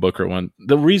back on Booker 1?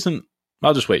 The reason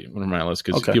I'll just wait on my list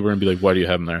because people are gonna be like, "Why do you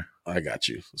have him there?" I got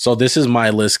you. So this is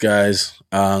my list, guys.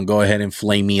 Go ahead and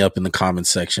flame me up in the comments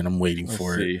section. I'm waiting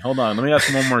for it. Hold on, let me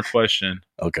ask one more question.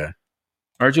 Okay.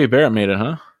 RJ Barrett made it,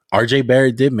 huh? RJ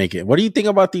Barrett did make it. What do you think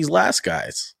about these last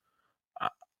guys?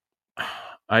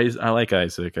 I like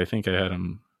Isaac. I think I had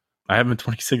him. I have him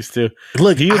 26 too.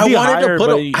 Look, I wanted higher, to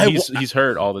put him. He's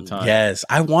hurt all the time. Yes,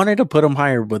 I wanted to put him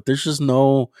higher, but there's just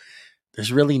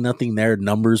there's really nothing there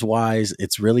numbers wise.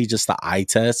 It's really just the eye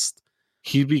test.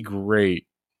 He'd be great.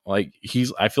 I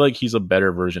feel like he's a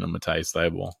better version of Matisse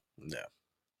Thybulle. Yeah.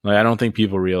 Like, I don't think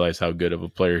people realize how good of a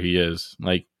player he is.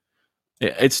 Like,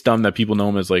 it's dumb that people know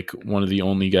him as like one of the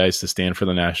only guys to stand for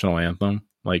the national anthem.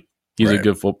 Like, he's a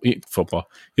good football,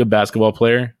 good basketball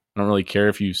player. I don't really care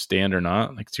if you stand or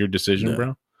not. Like, it's your decision,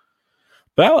 bro.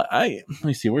 But let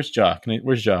me see. Where's Ja?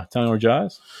 Where's Ja? Tell me where Ja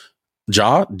is.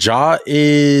 Ja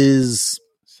is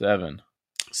 7.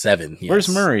 Yes. Where's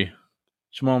Murray?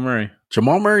 Jamal Murray.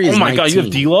 Jamal Murray is 19. God, you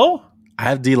have D'Lo? I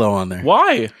have D'Lo on there.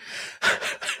 Why?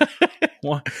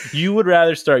 Why? You would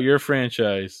rather start your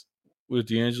franchise with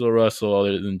D'Angelo Russell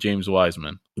other than James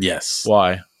Wiseman? Yes.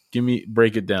 Why?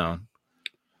 Break it down.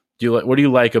 What do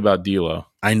you like about D'Lo?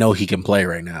 I know he can play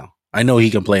right now. I know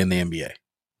he can play in the NBA.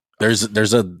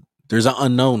 There's an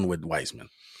unknown with Wiseman.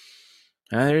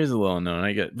 There is a little unknown.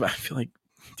 I feel like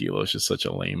D'Lo is just such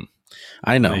a lame.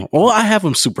 I know. Well, I have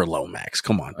him super low, Max.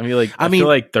 Come on. I feel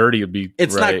like 30 would be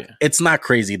right. It's not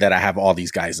crazy that I have all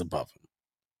these guys above him.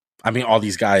 I mean, all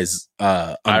these guys.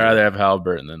 I'd rather have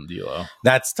Halliburton than D'Lo.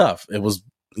 That's tough. It was,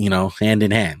 hand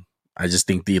in hand. I just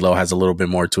think D'Lo has a little bit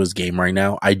more to his game right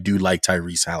now. I do like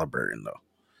Tyrese Halliburton though,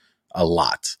 a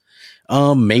lot.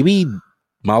 Maybe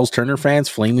Miles Turner fans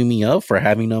flaming me up for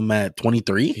having him at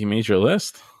 23. He made your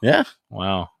list. Yeah.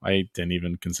 Wow. I didn't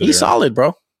even consider. He's solid,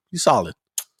 bro. He's solid.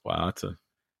 Wow.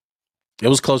 It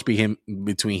was close between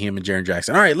him and Jaren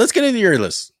Jackson. All right, let's get into your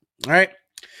list. All right.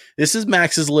 This is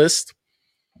Max's list.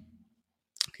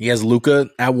 He has Luka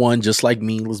at 1, just like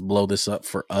me. Let's blow this up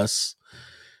for us.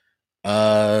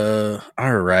 All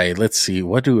right. Let's see.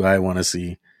 What do I want to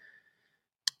see?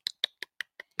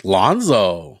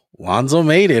 Lonzo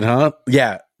made it, huh?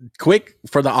 Yeah. Quick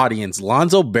for the audience.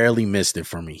 Lonzo barely missed it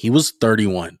for me. He was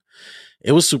 31.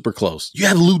 It was super close. You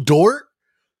had Lou Dort?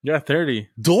 Yeah, 30.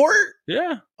 Dort?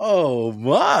 Yeah. Oh,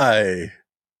 my.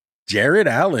 Jared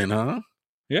Allen, huh?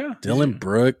 Yeah. Dylan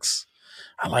Brooks.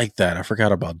 I like that. I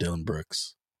forgot about Dylan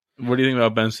Brooks. What do you think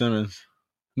about Ben Simmons?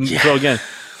 Yeah, so again,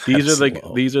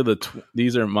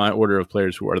 these are my order of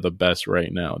players who are the best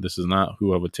right now. This is not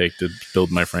who I would take to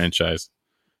build my franchise.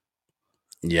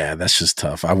 Yeah, that's just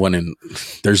tough. I wouldn't.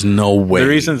 There's no way. The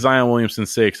reason Zion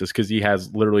Williamson's 6 is because he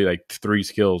has literally like 3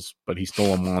 skills, but he's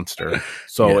still a monster.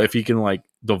 So if he can like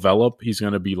develop, he's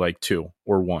going to be like 2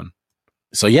 or 1.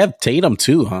 So you have Tatum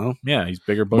too, huh? Yeah, he's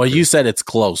bigger. Booker. Well, you said it's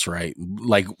close, right?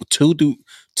 Like 2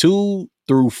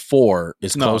 through 4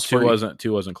 is close. No,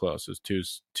 2 wasn't close. It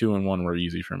was 2 and 1 were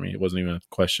easy for me. It wasn't even a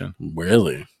question.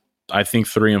 Really? I think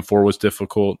 3 and 4 was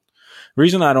difficult. The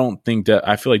reason I don't think that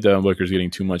I feel like Devin Booker's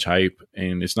getting too much hype,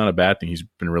 and it's not a bad thing. He's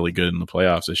been really good in the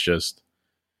playoffs. It's just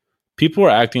people are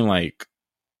acting like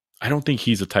I don't think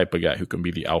he's the type of guy who can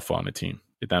be the alpha on a team.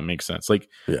 If that makes sense. Like,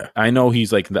 I know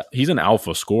he's like he's an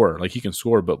alpha scorer. Like he can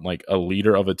score, but like a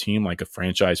leader of a team, like a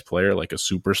franchise player, like a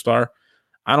superstar.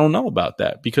 I don't know about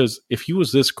that because if he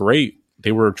was this great,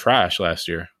 they were trash last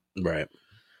year. Right.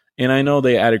 And I know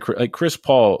they added like Chris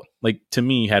Paul, like to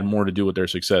me had more to do with their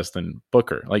success than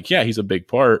Booker. Like, yeah, he's a big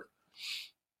part.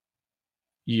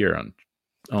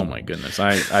 Oh my goodness.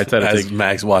 I thought as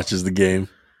Max watches the game.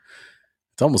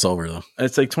 It's almost over though.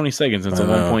 It's like 20 seconds. It's a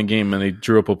 1-point game, and they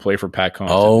drew up a play for Pat Connaughton.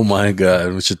 Oh my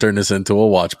god, we should turn this into a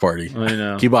watch party. I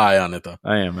know. Keep an eye on it though.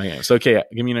 I am. So okay,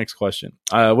 give me your next question.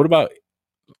 What about?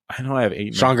 I know I have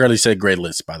 8. Sean Gurley said great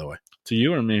list, by the way. To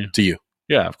you or me? To you.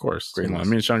 Yeah, of course. Great list. I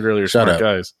mean, Sean Gurley are smart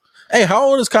guys. Hey, how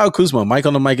old is Kyle Kuzma? Mike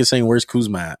on the mic is saying, "Where's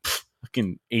Kuzma at?"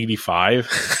 Fucking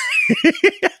 85.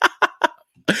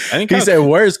 I think he said,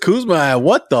 "Where's Kuzma at?"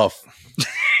 What the?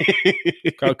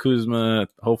 Kyle Kuzma.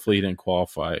 Hopefully, he didn't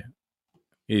qualify.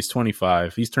 He's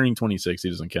 25. He's turning 26. He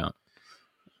doesn't count.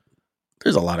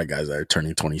 There's a lot of guys that are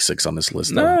turning 26 on this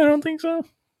list. No, I don't think so.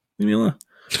 Leave me alone.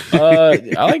 I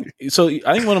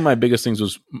think one of my biggest things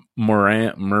was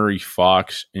Morant, Murray,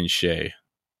 Fox, and Shea.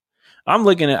 I'm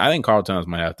looking at. I think Karl Towns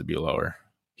might have to be lower.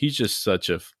 He's just so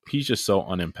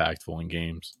unimpactful in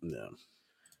games. Yeah.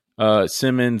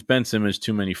 Ben Simmons,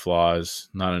 too many flaws.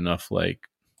 Not enough.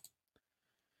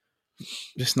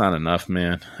 Just not enough,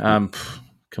 man.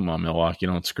 Come on, Milwaukee,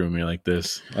 don't screw me like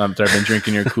this. I've been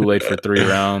drinking your Kool-Aid for 3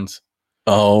 rounds.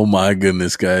 Oh my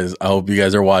goodness, guys! I hope you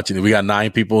guys are watching it. We got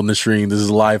 9 people in the stream. This is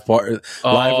a live watch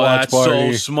party.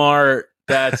 So smart.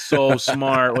 That's so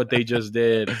smart what they just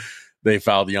did. They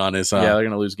fouled Giannis. Huh? Yeah, they're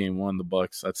gonna lose game 1. The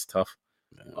Bucks. That's tough.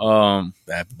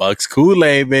 That Bucks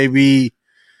Kool-Aid, baby.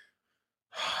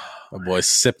 My boy's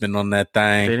sipping on that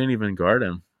thing. They didn't even guard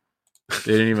him.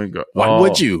 Why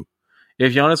would you?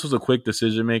 If Giannis was a quick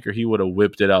decision maker, he would have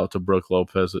whipped it out to Brook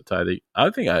Lopez at tight.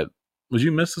 Would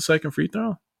you miss the second free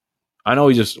throw? I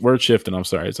know we're shifting. I'm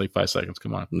sorry. It's like 5 seconds.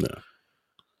 Come on. No.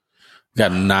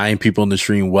 Got 9 people in the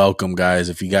stream. Welcome, guys.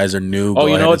 If you guys are new,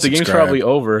 you know what? The game's probably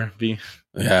over.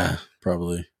 Yeah,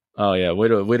 probably. Oh yeah, way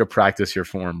to practice your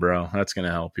form, bro. That's gonna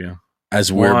help you.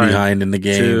 As we're 1, behind in the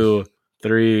game. 2,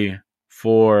 3,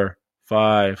 4,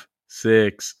 5,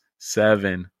 6,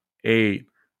 7, 8,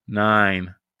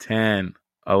 9, 10,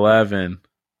 11.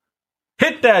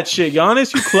 Hit that shit,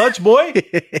 Giannis. You clutch, boy.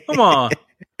 Come on.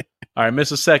 All right,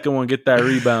 miss a second one. Get that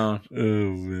rebound. Oh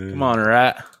man. Come on,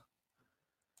 rat.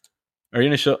 Are you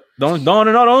gonna show? Don't look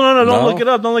it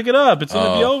up. Don't look it up. It's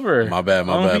gonna be over. My bad.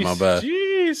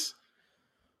 Jeez.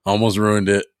 Almost ruined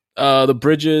it. The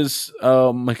Bridges.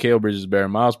 Mikal Bridges better.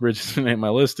 Miles Bridges ain't my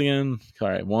list again. All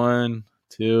right, 1,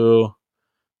 2,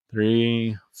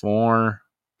 3, 4,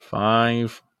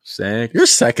 5, 6. Your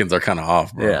seconds are kind of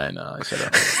off, bro. Yeah, I know. I should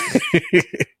have.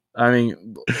 I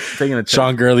mean, taking a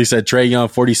Sean Gurley said Trae Young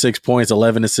 46 points,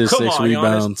 11 assists, 6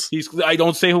 rebounds. I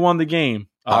don't say who won the game.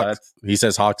 He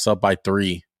says Hawks up by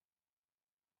 3.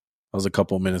 That was a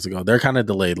couple of minutes ago. They're kind of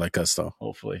delayed like us, though.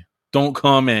 Hopefully. Don't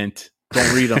comment.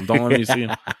 Don't read them. Don't let me see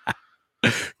them.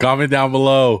 Comment down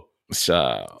below.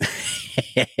 So.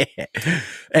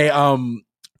 Hey,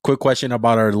 quick question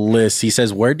about our list. He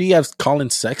says, where do you have Colin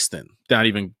Sexton?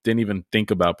 Didn't even think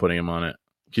about putting him on it.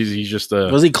 He's just a.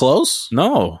 Was he close?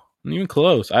 No, not even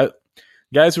close.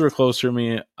 Guys who were closer to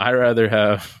me, I'd rather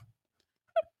have.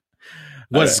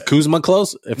 Was Kuzma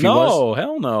close? If he was,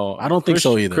 hell no. I don't think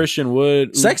so either. Christian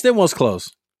Wood, Sexton was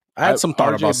close. I had some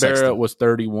thought about Sexton. Barrett was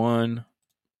 31.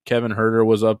 Kevin Huerter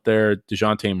was up there.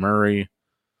 DeJounte Murray.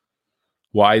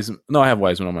 Wiseman. No, I have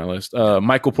Wiseman on my list.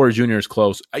 Michael Porter Jr. is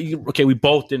close. Okay, we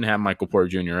both didn't have Michael Porter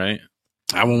Jr., right?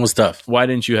 That one was tough. Why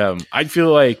didn't you have him? I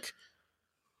feel like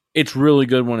it's really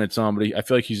good when it's on, but I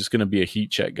feel like he's just going to be a heat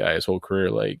check guy his whole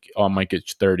career. Like, I might get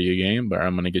you 30 a game, but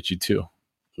I'm going to get you 2.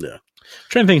 Yeah. I'm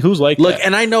trying to think who's like Look, that.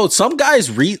 and I know some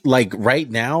guys right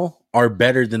now are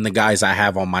better than the guys I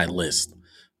have on my list.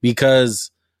 Because,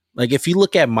 like, if you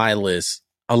look at my list,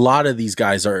 a lot of these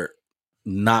guys are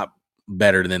not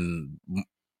better than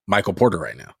Michael Porter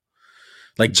right now.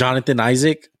 Like Jonathan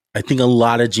Isaac, I think a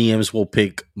lot of GMs will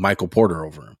pick Michael Porter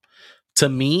over him. To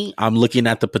me, I'm looking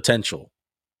at the potential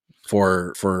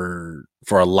for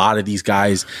a lot of these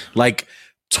guys, like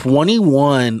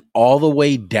 21 all the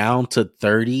way down to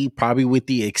 30, probably with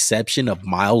the exception of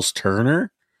Miles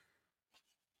Turner.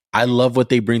 I love what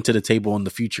they bring to the table in the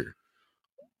future.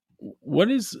 What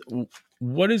is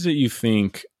it you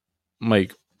think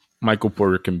like Michael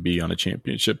Porter can be on a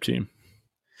championship team?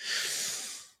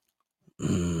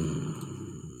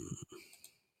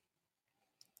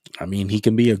 I mean, he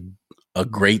can be a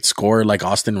great scorer like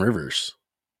Austin Rivers.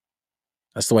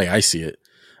 That's the way I see it.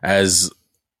 As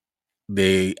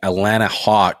the Atlanta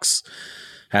Hawks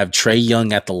have Trae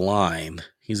Young at the line,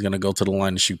 he's going to go to the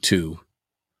line to shoot 2.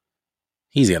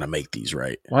 He's going to make these,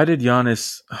 right? Why did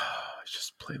Giannis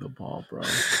just play the ball, bro?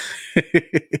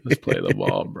 Just play the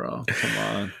ball, bro.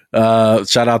 Come on.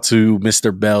 Shout out to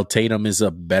Mr. Bell. Tatum is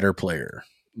a better player.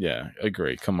 Yeah,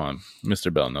 agree. Come on.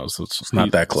 Mr. Bell knows. It's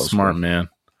not that close. Smart, man.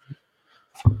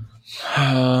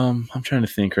 I'm trying to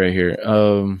think right here.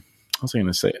 What was I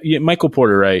going to say? Yeah, Michael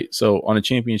Porter, right? So on a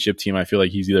championship team, I feel like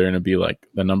he's either going to be like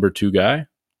the number 2 guy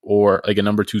or like a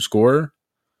number 2 scorer,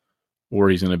 or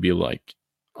he's going to be like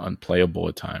unplayable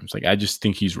at times. Like I just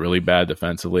think he's really bad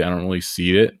defensively. I don't really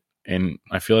see it. And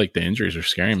I feel like the injuries are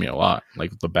scaring me a lot,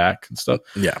 like the back and stuff.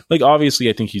 Yeah. Like obviously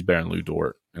I think he's better than Lou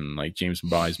Dort and like James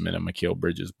Wiseman and Mikal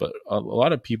Bridges, but a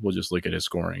lot of people just look at his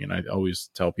scoring. And I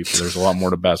always tell people there's a lot more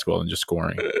to basketball than just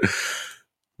scoring.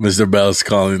 Mr. Bell's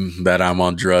calling that I'm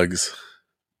on drugs.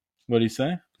 What did he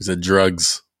say? He said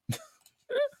drugs.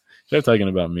 They're talking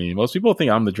about me. Most people think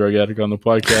I'm the drug addict on the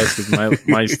podcast because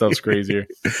my stuff's crazier.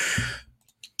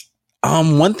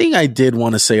 One thing I did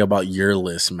want to say about your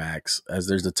list, Max, as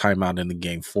there's a timeout in the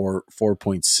game,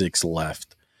 4.6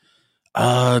 left.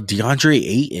 DeAndre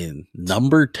Ayton,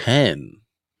 number 10.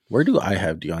 Where do I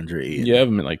have DeAndre Ayton? You have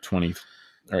him at like 20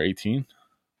 or 18?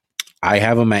 I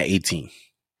have him at 18.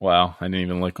 Wow, I didn't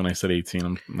even look when I said 18.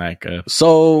 I'm that good.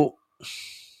 So,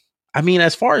 I mean,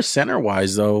 as far as center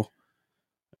wise, though,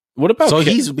 what about? So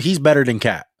he's better than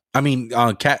Cat. I mean,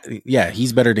 Cat. Yeah,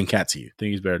 he's better than Cat to you. I think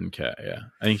he's better than Cat. Yeah,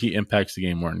 I think he impacts the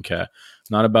game more than Cat.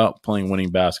 Not about playing winning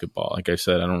basketball. Like I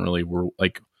said, I don't really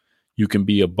like. You can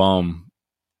be a bum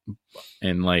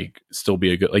and like still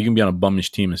be a good. Like you can be on a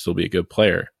bummish team and still be a good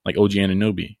player. Like OG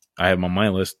Anunoby, I have him on my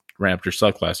list. Raptors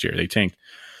sucked last year. They tanked.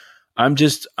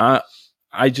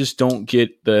 I just don't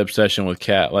get the obsession with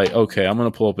Cat. Like, okay, I'm going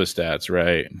to pull up his stats,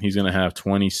 right? He's going to have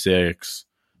 26,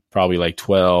 probably like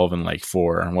 12 and like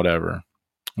 4 and whatever.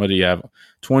 What do you have?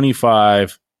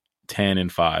 25, 10,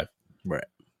 and 5. Right.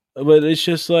 But it's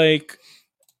just like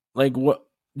what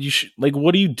you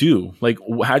what do you do? Like,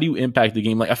 how do you impact the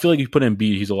game? Like, I feel like if you put in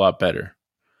Embiid, he's a lot better.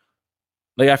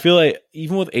 Like, I feel like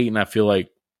even with Ayton, I feel like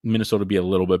Minnesota would be a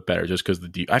little bit better just because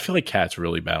I feel like Cat's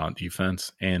really bad on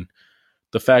defense. And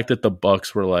the fact that the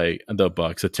Timberwolves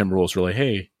were like,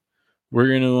 hey, we're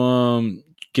going to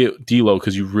get D'Lo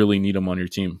because you really need him on your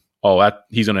team. Oh,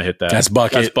 he's going to hit that. That's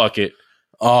bucket.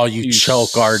 Oh, you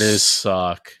choke artist.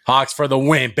 Suck. Hawks for the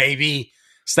win, baby.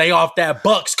 Stay off that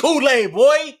Bucks Kool-Aid,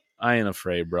 boy. I ain't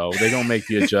afraid, bro. They don't make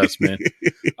the adjustment.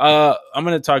 I'm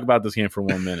going to talk about this game for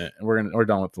 1 minute, and we're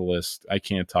done with the list. I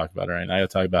can't talk about it right now. I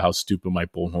got to talk about how stupid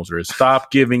Mike Budenholzer is.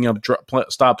 Stop giving up.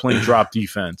 Stop playing drop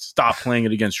defense. Stop playing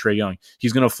it against Trae Young.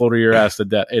 He's going to floater your ass to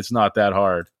death. It's not that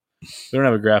hard. We don't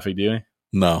have a graphic, do we?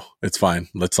 No, it's fine.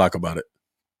 Let's talk about it.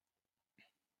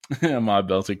 My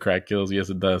belted crack kills. Yes,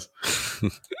 it does.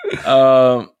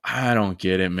 I don't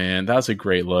get it, man. That's a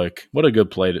great look. What a good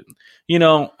play.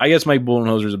 I guess Mike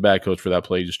Budenholzer is a bad coach for that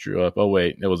play he just drew up. Oh,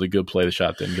 wait. It was a good play. The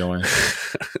shot didn't go in.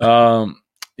 Trae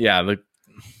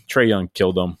Young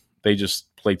killed them. They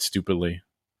just played stupidly.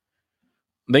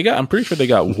 I'm pretty sure they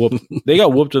got whooped. They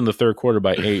got whooped in the third quarter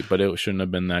by 8, but it shouldn't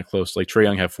have been that close. Like, Trae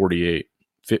Young had 48,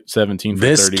 17 for 34.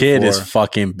 This kid is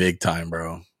fucking big time,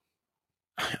 bro.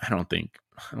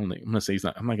 I'm gonna say he's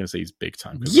not. I'm not gonna say he's big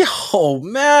time. Yo,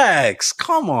 Max,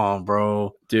 come on,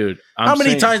 bro, dude. How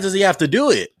many times does he have to do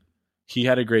it? He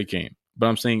had a great game, but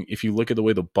I'm saying if you look at the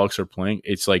way the Bucks are playing,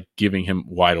 it's like giving him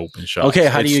wide open shots. Okay,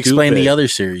 how do you explain the other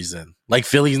series then? Like,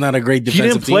 Philly's not a great defensive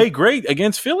team. He didn't play great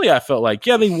against Philly. I felt like,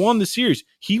 they won the series.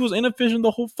 He was inefficient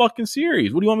the whole fucking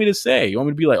series. What do you want me to say? You want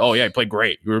me to be like, oh yeah, he played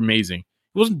great. You were amazing.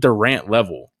 It wasn't Durant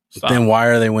level. Stop. Then why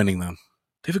are they winning them?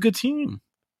 They have a good team.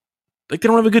 Like, they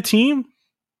don't have a good team.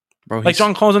 Bro, like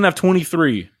John Collins doesn't have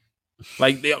 23.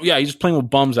 Like, he's just playing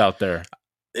with bums out there.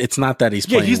 It's not that he's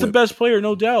playing. Yeah, he's the best player,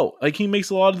 no doubt. Like, he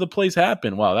makes a lot of the plays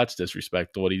happen. Wow, that's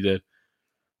disrespectful what he did.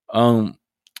 I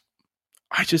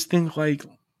just think, like,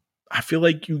 I feel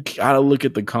like you gotta look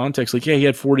at the context. Like, he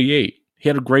had 48. He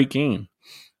had a great game.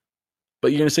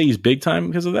 But you're gonna say he's big time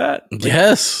because of that? Like,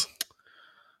 yes.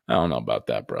 I don't know about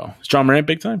that, bro. Is John Morant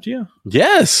big time to you?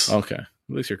 Yes. Okay.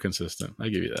 At least you're consistent. I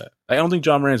give you that. I don't think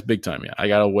John Morant's big time yet. I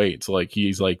gotta wait till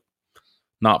he's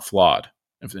not flawed.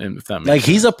 If that makes sense.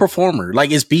 He's a performer.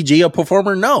 Like, is PG a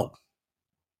performer? No.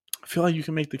 I feel like you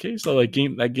can make the case though. Like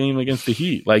that game against the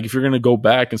Heat. Like, if you're gonna go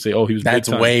back and say, "Oh, he was," that's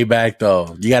big time, way back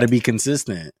though. You got to be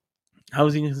consistent. How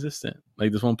is he consistent?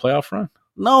 Like this one playoff run?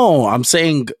 No, I'm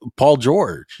saying Paul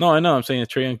George. No, I know. I'm saying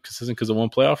Trae Young consistent because of one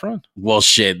playoff run. Well,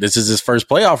 shit. This is his first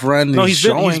playoff run. No,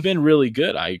 he's been really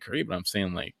good. I agree, but I'm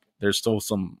saying there's still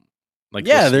some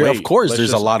of course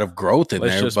there's a lot of growth in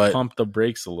there. Let's but pump the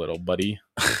brakes a little, buddy.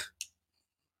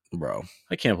 Bro,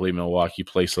 I can't believe Milwaukee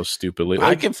plays so stupidly.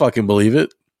 I can fucking believe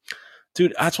it,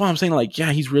 dude. That's why I'm saying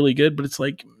he's really good, but it's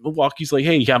like Milwaukee's like,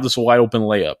 hey, you have this wide open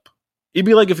layup. It'd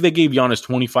be like if they gave Giannis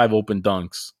 25 open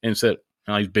dunks and said,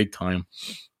 he's big time.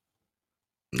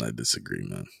 I disagree,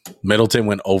 man. Middleton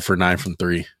went 0 for 9 from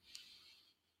 3.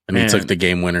 And he took the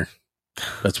game winner.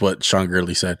 That's what Sean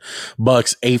Gurley said.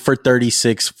 Bucks 8 for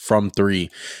 36 from 3.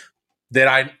 Did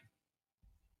I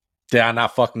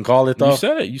not fucking call it though?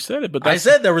 You said it, but I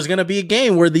said there was gonna be a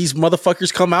game where these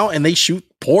motherfuckers come out and they shoot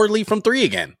poorly from 3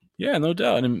 again. Yeah, no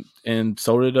doubt. And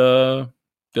so did the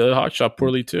Hawks shot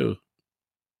poorly too.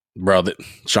 Bro,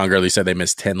 Sean Gurley said they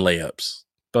missed 10 layups.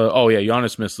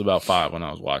 Giannis missed about 5 when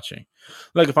I was watching.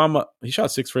 Like, if he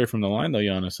shot 6 for 8 from the line though,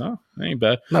 Giannis, huh? That ain't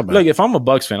bad. Not bad. Like, if I'm a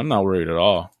Bucks fan, I'm not worried at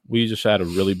all. We just had a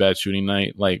really bad shooting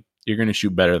night. Like, you're gonna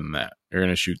shoot better than that. You're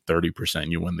gonna shoot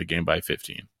 30%. You win the game by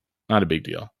 15. Not a big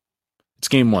deal. It's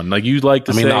game 1. Like, you'd like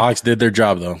to say, the Hawks did their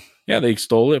job though. Yeah, they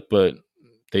stole it, but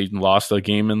they lost a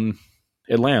game in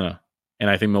Atlanta. And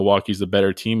I think Milwaukee's the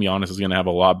better team. Giannis is gonna have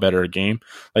a lot better game.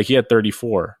 Like, he had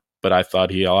 34. But I thought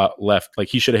he left. Like,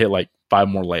 he should have hit 5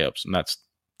 more layups, and that's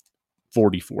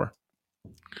 44.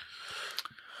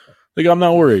 Like, I'm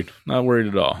not worried. Not worried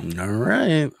at all. All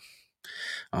right.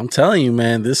 I'm telling you,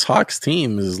 man, this Hawks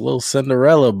team is a little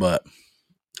Cinderella, but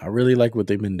I really like what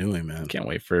they've been doing, man. Can't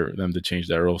wait for them to change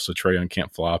that rule so Trae Young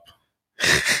can't flop.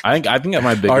 I think that's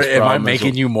my biggest problem. Am I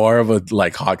making you more of a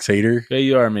Hawks hater? Yeah,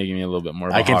 you are making me a little bit more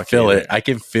of a Hawks hater. I can feel it. I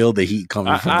can feel the heat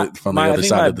coming from the other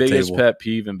side of the table. My biggest pet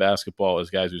peeve in basketball is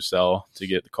guys who sell to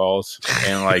get the calls.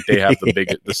 And they have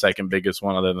the second biggest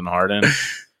one other than Harden.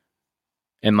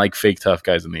 And fake tough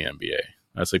guys in the NBA.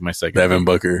 That's my second. Devin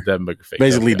Booker fake.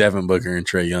 Basically Devin Booker and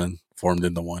Trae Young formed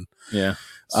into one. Yeah.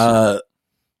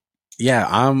 Yeah,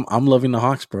 I'm loving the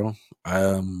Hawks, bro.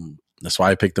 That's why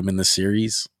I picked them in this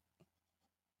series.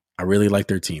 I really like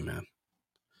their team, man.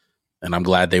 And I'm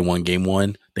glad they won game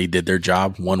 1. They did their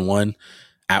job, 1-1.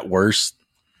 At worst,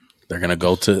 they're going to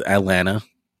go to Atlanta.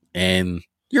 And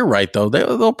you're right, though.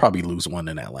 They'll probably lose one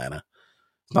in Atlanta.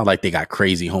 Not like they got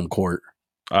crazy home court.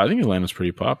 I think Atlanta's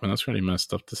pretty popping. That's pretty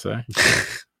messed up to say.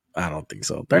 I don't think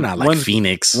so. They're not like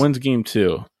Phoenix. When's game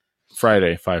 2?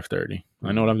 Friday, 5:30.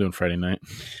 I know what I'm doing Friday night.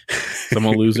 I'm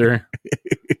a loser.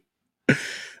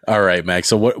 All right, Max.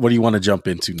 So what do you want to jump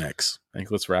into next? I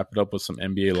think let's wrap it up with some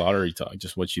NBA lottery talk.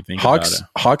 Just what you think about it.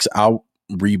 Hawks out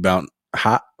rebound.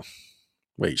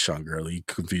 Wait, Sean Gurley, you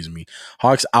confusing me.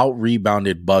 Hawks out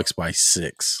rebounded Bucks by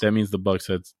 6. That means the Bucks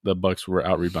were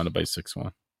out rebounded by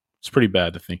 6-1. It's pretty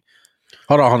bad to think.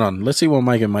 Hold on. Let's see what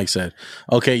Mike and Mike said.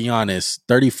 Okay, Giannis,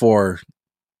 34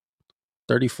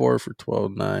 for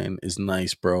 12-9 is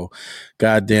nice, bro.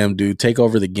 Goddamn, dude, take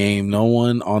over the game. No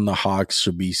one on the Hawks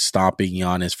should be stopping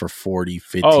Giannis for 40,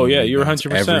 50. Oh, yeah, you're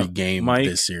 100%. Every game Mike,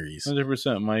 this series.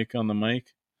 100% Mike on the mic.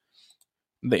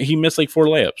 He missed like 4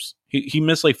 layups. He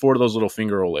missed like 4 of those little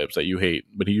finger roll layups that you hate,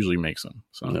 but he usually makes them.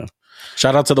 So, yeah.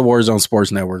 Shout out to the Warzone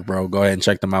Sports Network, bro. Go ahead and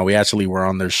check them out. We actually were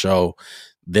on their show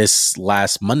this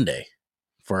last Monday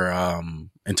for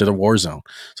Into the Warzone.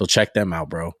 So check them out,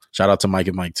 bro. Shout out to Mike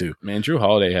and Mike too. Man, Drew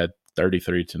Holiday had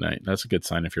 33 tonight. That's a good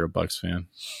sign if you're a Bucks fan.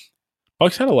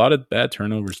 Bucks had a lot of bad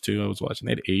turnovers too. I was watching.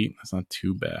 They had 8. That's not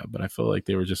too bad, but I feel like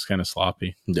they were just kind of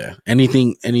sloppy. Yeah.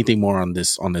 Anything more on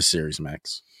this series,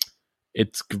 Max?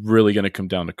 It's really going to come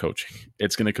down to coaching.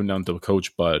 It's going to come down to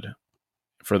Coach Bud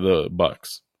for the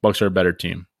Bucks. Bucks are a better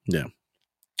team. Yeah.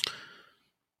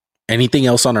 Anything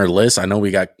else on our list? I know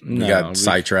we got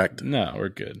sidetracked. No, we're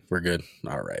good. We're good.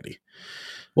 Alrighty.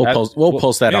 We'll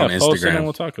post that on Instagram. Post it and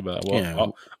we'll talk about it.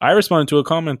 Well, I responded to a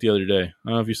comment the other day. I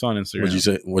don't know if you saw on Instagram.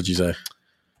 What'd you say?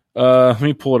 Let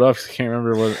me pull it up. I can't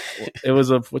remember what it was.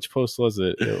 Which post was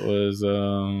it? It was.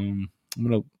 Do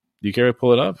you care to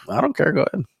pull it up? I don't care. Go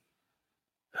ahead.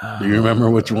 Do you remember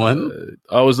which one?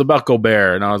 It was about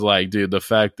Gobert, and I was like, dude, the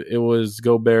fact that it was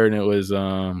Gobert and it was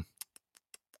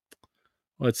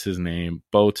what's his name?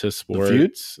 Bota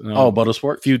Sports. No. Bota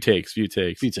Sports. Few takes.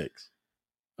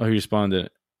 Oh, he responded.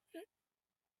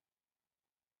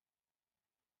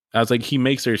 I was like, he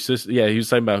makes their system. Yeah, he was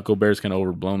talking about Gobert's kind of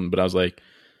overblown, but I was like,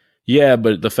 yeah,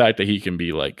 but the fact that he can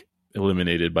be like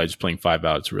eliminated by just playing 5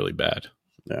 out is really bad.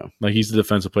 Yeah, like he's the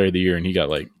defensive player of the year, and he got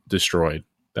like destroyed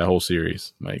that whole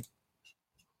series. Like,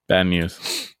 bad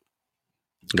news.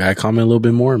 Gotta comment a little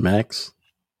bit more, Max.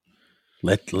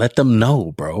 Let them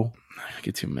know, bro. I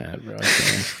get too mad, bro.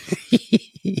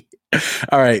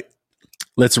 All right,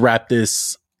 let's wrap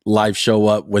this live show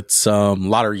up with some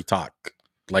lottery talk.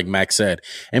 Like Max said,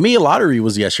 NBA lottery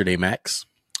was yesterday, Max,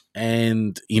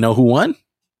 and you know who won?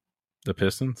 The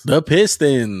Pistons.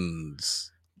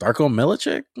 Darko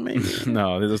Milicic, maybe.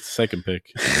 No, this is the second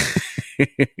pick.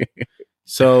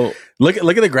 So look at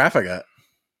the graph I got.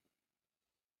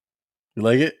 You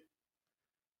like it?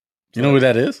 You know who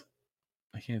that is?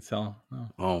 I can't tell. No.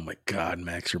 Oh my God,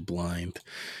 Max, you're blind.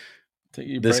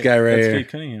 This guy right that's here. Kate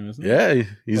Cunningham, isn't it? Yeah,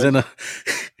 he's in a.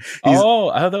 I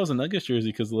thought that was a Nuggets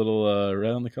jersey because the little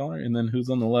red on the collar. And then who's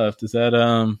on the left? Is that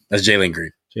That's Jalen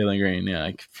Green. Jalen Green,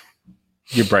 yeah.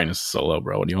 Your brightness is so low,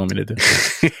 bro. What do you want me to do?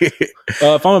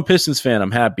 If I'm a Pistons fan,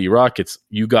 I'm happy. Rockets,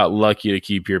 you got lucky to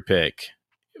keep your pick.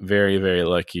 Very, very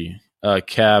lucky.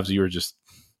 Cavs, you were just.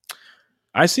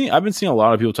 I've been seeing a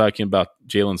lot of people talking about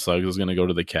Jalen Suggs is going to go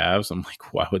to the Cavs. I'm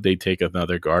like, why would they take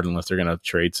another guard unless they're going to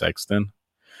trade Sexton?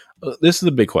 This is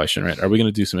a big question, right? Are we going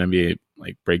to do some NBA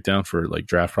like breakdown for like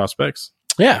draft prospects?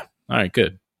 Yeah. All right,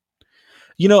 good.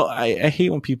 You know, I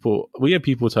hate when we have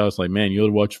people tell us like, man,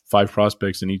 you'll watch 5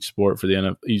 prospects in each sport for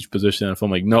each position. And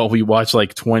I'm like, no, we watch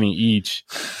like 20 each.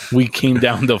 We came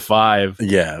down to 5.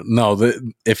 Yeah, no.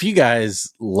 If you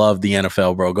guys love the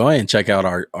NFL, bro, go ahead and check out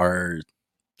our.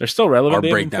 They're still relevant.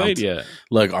 Our breakdowns yet.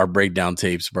 Look, our breakdown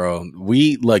tapes, bro.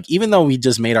 Even though we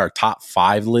just made our top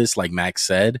 5 list, like Max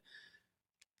said.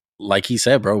 Like he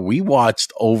said, bro, we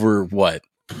watched over what?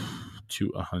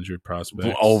 To 100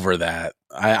 prospects. Over that.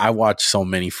 I watched so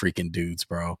many freaking dudes,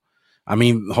 bro. I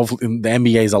mean, hopefully the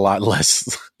NBA is a lot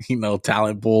less,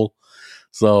 talent pool.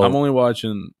 So I'm only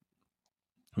watching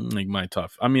like my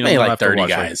top. I mean, maybe I'm like 30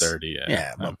 guys. Like 30,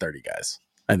 yeah, about 30 guys.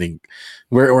 I think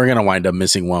we're gonna wind up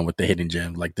missing one with the hidden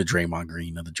gem, like the Draymond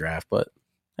Green of the draft, but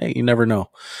hey, you never know.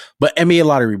 But NBA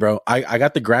lottery, bro. I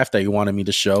got the graph that you wanted me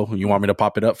to show. You want me to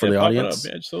pop it up for the audience?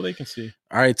 Up, so they can see.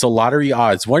 All right, so lottery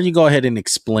odds. Why don't you go ahead and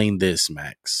explain this,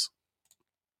 Max?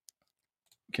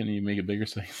 Can you make it bigger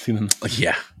so I can see them?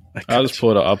 Yeah. I'll just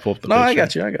pull it up. I'll pull up the No,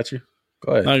 picture. I got you.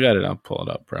 Go ahead. I got it. I'll pull it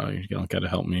up, bro. You don't got to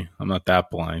help me. I'm not that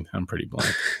blind. I'm pretty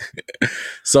blind.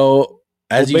 So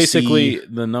basically,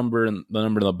 the number in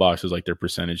the box is like their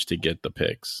percentage to get the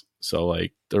picks. So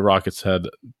like the Rockets had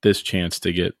this chance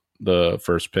to get the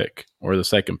first pick or the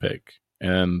second pick,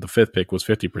 and the 5th pick was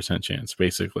 50% chance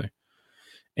basically.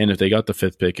 And if they got the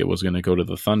 5th pick, it was going to go to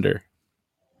the Thunder.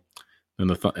 And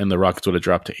the Rockets would have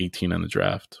dropped to 18 in the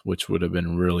draft, which would have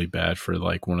been really bad for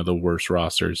like one of the worst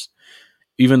rosters.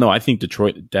 Even though I think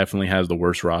Detroit definitely has the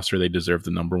worst roster, they deserve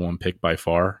the number 1 pick by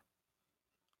far.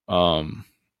 The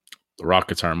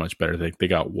Rockets aren't much better. They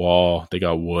got Wall, they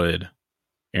got Wood,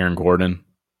 Aaron Gordon.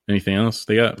 Anything else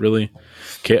they got really?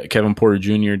 Kevin Porter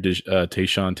Jr.,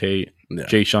 Tayshaun Tate,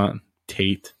 Jayshawn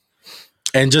Tate.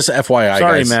 And just FYI,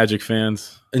 sorry, guys, Magic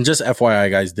fans. And just FYI,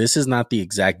 guys, this is not the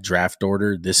exact draft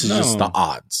order. This is just the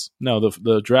odds. No,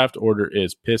 the draft order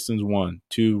is Pistons 1,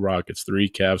 2 Rockets, 3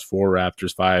 Cavs, 4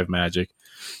 Raptors, 5 Magic,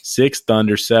 6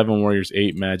 Thunder, 7 Warriors,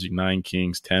 8 Magic, 9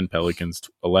 Kings, 10 Pelicans,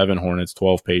 11 Hornets,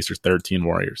 12 Pacers, 13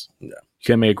 Warriors. Yeah. You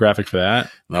can't make a graphic for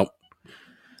that? Nope.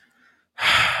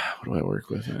 What do I work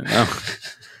with? No.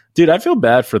 Dude, I feel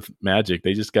bad for Magic.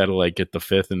 They just got to like get the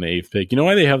 5th and the 8th pick. You know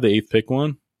why they have the 8th pick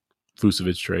one?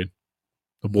 Vucevic trade.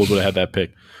 The Bulls would have had that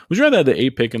pick. Would you rather have the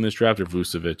 8th pick in this draft or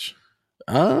Vucevic?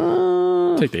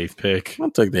 Take the 8th pick. I'll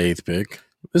take the 8th pick.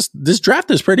 This draft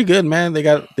is pretty good, man. They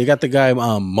got the guy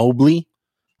Mobley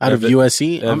out of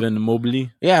USC. Evan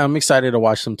Mobley. Yeah, I'm excited to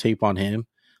watch some tape on him.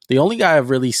 The only guy I've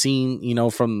really seen,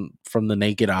 from the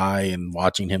naked eye and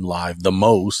watching him live the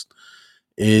most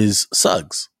is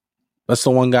Suggs. That's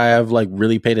the one guy I've like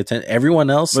really paid attention. Everyone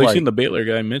else, you've seen the Baylor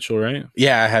guy, Mitchell, right?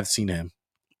 Yeah, I have seen him.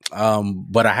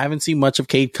 But I haven't seen much of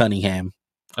Cade Cunningham.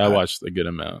 I watched a good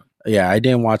amount. Yeah, I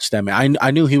didn't watch them.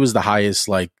 I knew he was the highest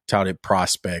like touted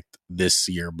prospect this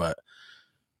year, but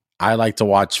I like to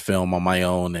watch film on my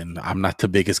own, and I'm not the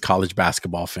biggest college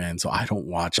basketball fan, so I don't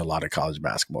watch a lot of college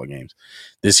basketball games.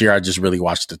 This year, I just really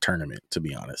watched the tournament, to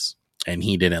be honest, and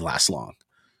he didn't last long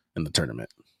in the tournament.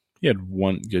 He had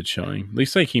one good showing. At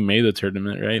least like he made the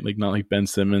tournament, right? Like not like Ben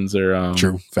Simmons or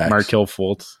True facts. Markelle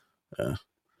Fultz. Yeah.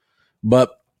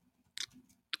 But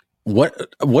what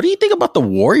do you think about the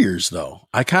Warriors though?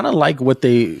 I kind of like what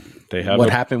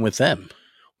happened with them.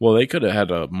 Well, they could have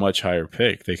had a much higher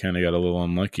pick. They kind of got a little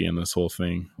unlucky in this whole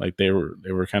thing. Like they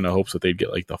were kind of hopes that they'd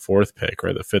get like the 4th pick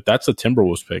or the 5th. That's the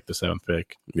Timberwolves pick, the 7th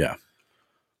pick. Yeah.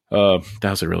 That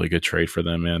was a really good trade for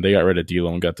them, man. They got rid of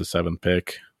D'Lo and got the 7th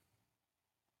pick.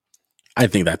 I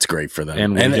think that's great for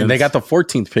them. And they got the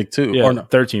 14th pick too. Yeah, or no,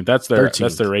 13th. That's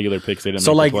their regular picks. They didn't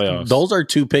make the playoffs. Those are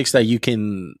 2 picks that you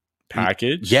can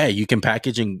package. Yeah, you can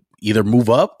package and either move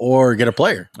up or get a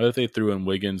player. What if they threw in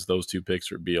Wiggins, those 2 picks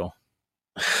for Beal?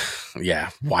 Yeah,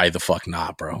 why the fuck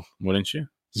not, bro? Wouldn't you?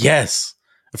 Yes.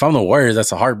 If I'm the Warriors,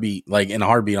 that's a heartbeat. Like in a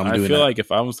heartbeat, I'm doing that. I feel like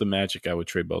if I was the Magic, I would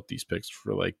trade both these picks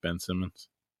for like Ben Simmons.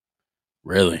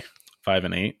 Really? 5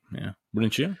 and 8. Yeah.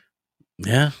 Wouldn't you?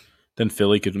 Yeah. Then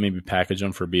Philly could maybe package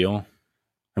them for Beal.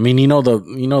 I mean,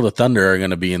 the Thunder are going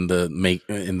to be in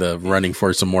the running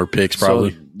for some more picks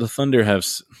probably. So the Thunder have.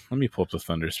 Let me pull up the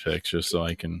Thunder's picks just so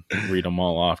I can read them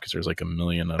all off because there's like a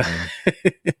million of them.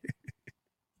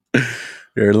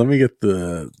 Here, let me get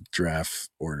the draft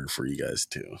order for you guys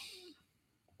too.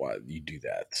 Why you do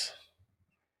that?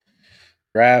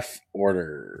 Draft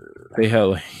order. They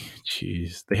have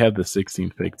they have the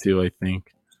 16th pick too, I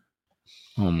think.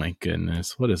 Oh my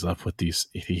goodness. What is up with these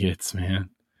idiots, man?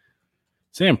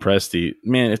 Sam Presti,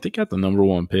 man, if they got the number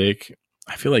 1 pick,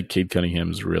 I feel like Cade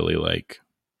Cunningham's really like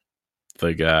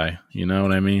the guy. You know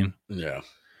what I mean? Yeah.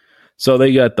 So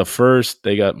they got the 1st,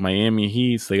 they got Miami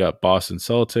Heat, they got Boston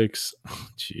Celtics.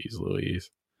 Jeez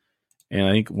Louise. And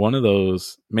I think one of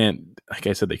those, man, like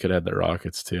I said, they could have the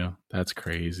Rockets too. That's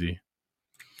crazy.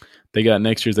 They got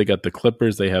next year's, they got the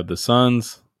Clippers, they have the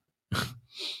Suns.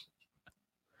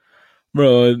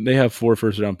 Bro, they have 4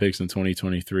 first-round picks in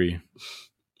 2023.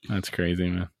 That's crazy,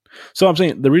 man. So I'm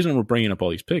saying the reason we're bringing up all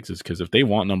these picks is because if they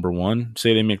want number 1,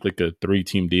 say they make like a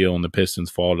 3-team deal and the Pistons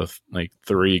fall to like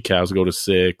 3, Cavs go to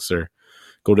 6 or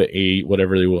go to 8,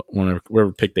 whatever they want,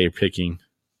 whatever pick they're picking.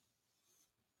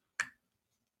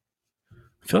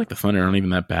 I feel like the Thunder aren't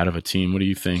even that bad of a team. What do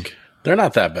you think? They're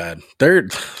not that bad.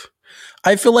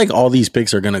 I feel like all these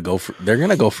picks are gonna go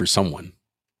for someone.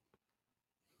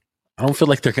 I don't feel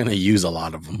like they're gonna use a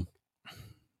lot of them.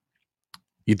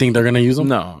 You think they're gonna use them?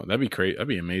 No, that'd be great. That'd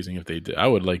be amazing if they did. I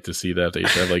would like to see that. They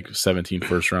have like 17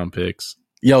 first-round picks.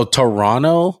 Yo,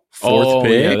 Toronto, 4th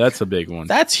pick. Yeah, that's a big one.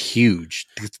 That's huge.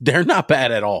 They're not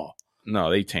bad at all. No,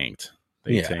 they tanked.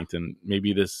 They tanked, and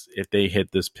maybe if they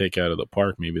hit this pick out of the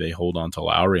park, maybe they hold on to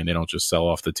Lowry and they don't just sell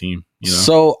off the team. You know?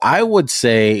 So I would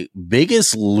say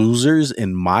biggest losers,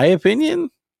 in my opinion,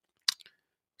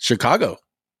 Chicago.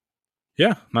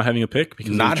 Yeah, not having a pick.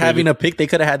 Because not having a pick. They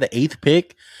could have had the 8th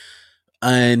pick,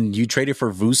 and you traded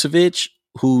for Vucevic,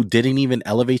 who didn't even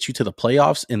elevate you to the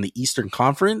playoffs in the Eastern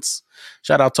Conference.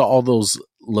 Shout out to all those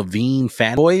Levine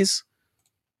fanboys.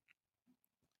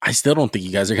 I still don't think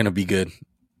you guys are going to be good.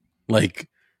 Like,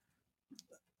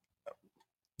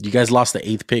 you guys lost the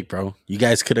 8th pick, bro. You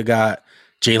guys could have got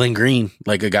Jalen Green.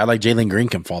 Like, a guy like Jalen Green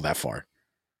can fall that far.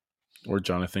 Or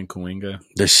Jonathan Kuminga.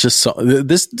 There's just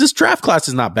this draft class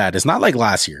is not bad. It's not like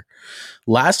last year.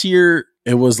 Last year,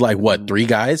 it was like, what, 3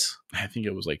 guys? I think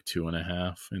it was like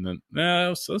 2.5. And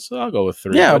then, so I'll go with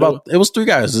 3. Yeah, it was 3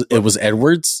 guys. It was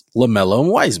Edwards, LaMelo, and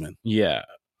Wiseman. Yeah.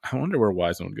 I wonder where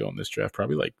Wiseman would go in this draft.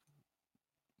 Probably like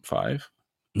 5.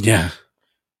 Yeah.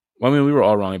 Well, I mean, we were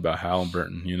all wrong about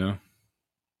Halliburton, you know?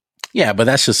 Yeah, but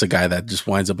that's just a guy that just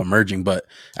winds up emerging. But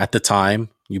at the time,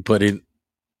 you put it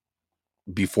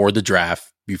before the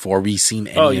draft, before we seen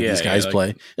any of these guys play,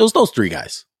 it was those 3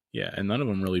 guys. Yeah, and none of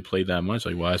them really played that much.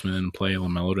 Like Wiseman didn't play,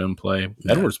 LaMelo didn't play.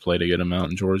 Yeah. Edwards played a good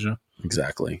amount in Georgia.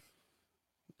 Exactly.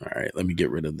 All right, let me get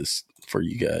rid of this for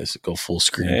you guys. Go full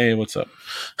screen. Hey, what's up?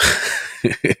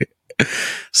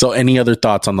 So any other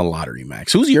thoughts on the lottery,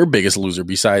 Max? Who's your biggest loser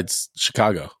besides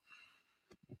Chicago?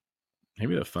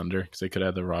 Maybe the Thunder, because they could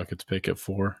have the Rockets pick at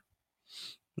 4.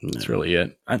 That's really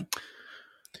it.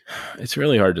 It's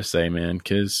really hard to say, man,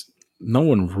 because no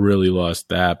one really lost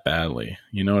that badly.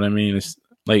 You know what I mean? It's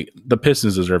like the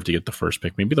Pistons deserve to get the first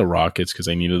pick. Maybe the Rockets, because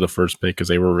they needed the first pick because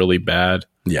they were really bad.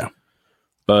 Yeah.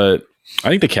 But I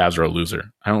think the Cavs are a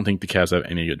loser. I don't think the Cavs have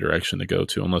any good direction to go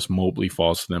to unless Mobley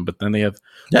falls to them. But then they have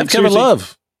Kevin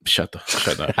Love. Shut up.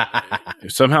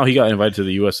 Somehow he got invited to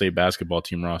the USA basketball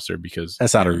team roster because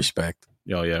that's out of respect.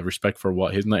 Oh yeah, respect for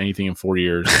what? He's not anything in 4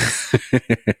 years.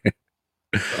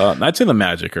 I'd say the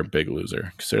Magic are a big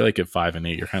loser because they're like at 5 and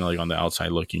 8. You're kind of like on the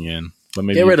outside looking in. But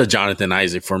maybe get rid of Jonathan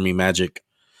Isaac for me, Magic.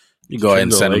 You go ahead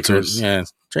and send him to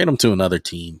trade him to another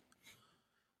team.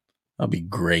 That'll be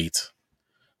great.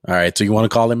 All right, so you want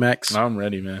to call it, Max? I'm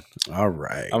ready, man. All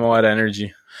right, I'm all out of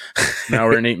energy. Now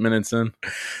we're in 8 minutes in.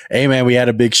 Hey, man, we had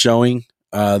a big showing.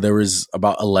 There was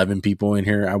about 11 people in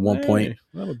here at one point.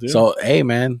 That'll do. So, hey,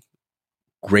 man,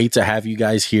 great to have you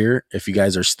guys here. If you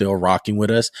guys are still rocking with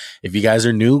us, if you guys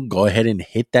are new, go ahead and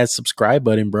hit that subscribe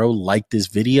button, bro. Like this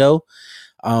video.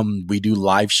 We do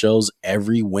live shows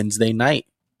every Wednesday night.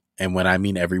 And when I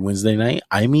mean every Wednesday night,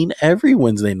 I mean every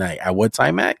Wednesday night. At what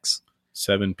time, Max?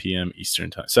 7 p.m.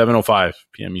 Eastern time. 7:05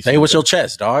 p.m. Eastern. Hey, what's your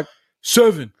chest, dog?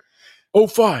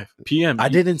 7:05 p.m. I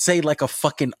didn't say like a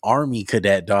fucking army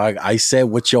cadet, dog. I said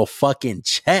with your fucking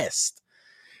chest.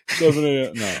 7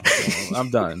 a.m. No,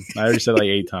 I'm done. I already said like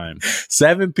 8 times.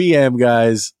 7 p.m.,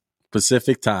 guys,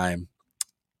 Pacific time.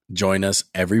 Join us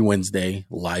every Wednesday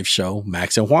live show,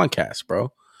 Max&JuanCast,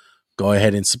 bro. Go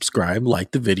ahead and subscribe,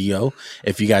 like the video.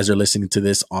 If you guys are listening to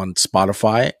this on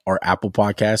Spotify or Apple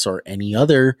Podcasts or any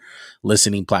other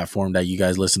listening platform that you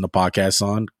guys listen to podcasts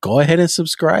on, go ahead and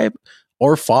subscribe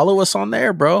or follow us on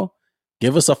there, bro.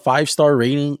 Give us a 5-star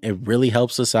rating. It really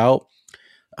helps us out.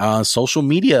 Social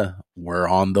media, we're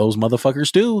on those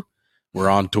motherfuckers too. We're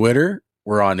on Twitter.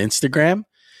 We're on Instagram.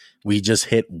 We just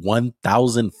hit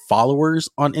 1,000 followers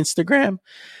on Instagram.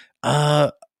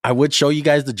 I would show you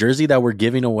guys the jersey that we're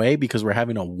giving away because we're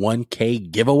having a 1K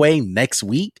giveaway next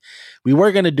week. We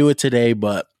were going to do it today,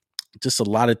 but just a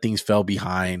lot of things fell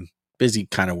behind. Busy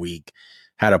kind of week.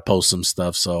 Had to post some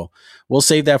stuff. So we'll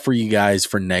save that for you guys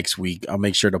for next week. I'll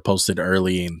make sure to post it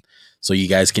early and so you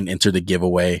guys can enter the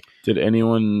giveaway. Did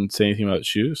anyone say anything about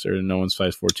shoes or no one's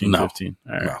size 14, 15?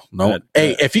 All right. No.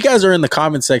 Hey, if you guys are in the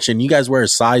comment section, you guys wear a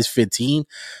size 15,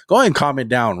 go ahead and comment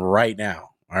down right now.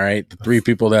 All right. The 3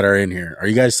 people that are in here. Are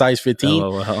you guys size 15?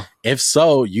 LOL. If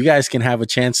so, you guys can have a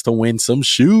chance to win some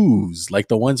shoes like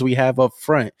the ones we have up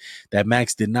front that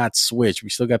Max did not switch. We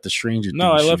still got the Stranger Things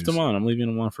I left shoes. them on. I'm leaving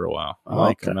them on for a while. I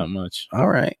like them that much. All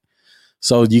right.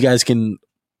 So you guys can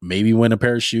maybe win a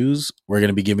pair of shoes. We're going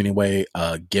to be giving away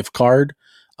a gift card,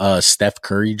 Steph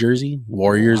Curry jersey,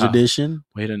 Warriors edition.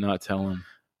 Way to not tell him.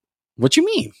 What you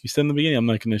mean? You said in the beginning, I'm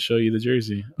not going to show you the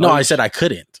jersey. No, I said I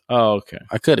couldn't. Oh, okay.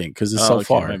 I couldn't because it's so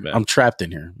far. I'm trapped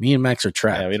in here. Me and Max are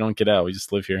trapped. Yeah, we don't get out. We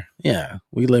just live here. Yeah,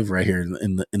 we live right here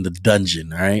in the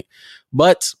dungeon. All right,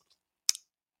 but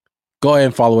go ahead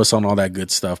and follow us on all that good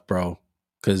stuff, bro,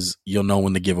 because you'll know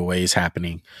when the giveaway is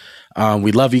happening.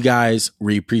 We love you guys.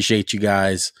 We appreciate you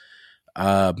guys.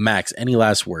 Max, any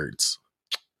last words?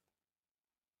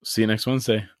 See you next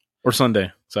Wednesday or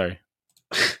Sunday. Sorry.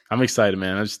 I'm excited,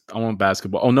 man. I want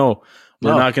basketball. Oh, no.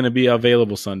 We're not going to be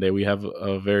available Sunday. We have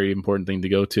a very important thing to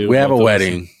go to. We have a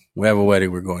wedding. We have a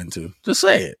wedding we're going to. Just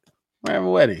say it. We have a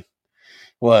wedding.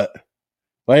 What?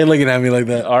 Why are you looking at me like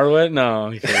that? Our wedding? No.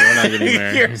 Okay, we're not getting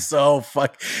married. You're so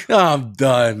No, I'm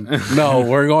done. No,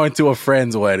 we're going to a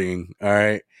friend's wedding. All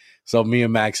right. So me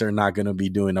and Max are not going to be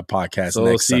doing a podcast next Sunday.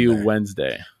 We'll see you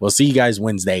Wednesday. We'll see you guys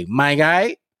Wednesday. My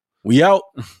guy, we out.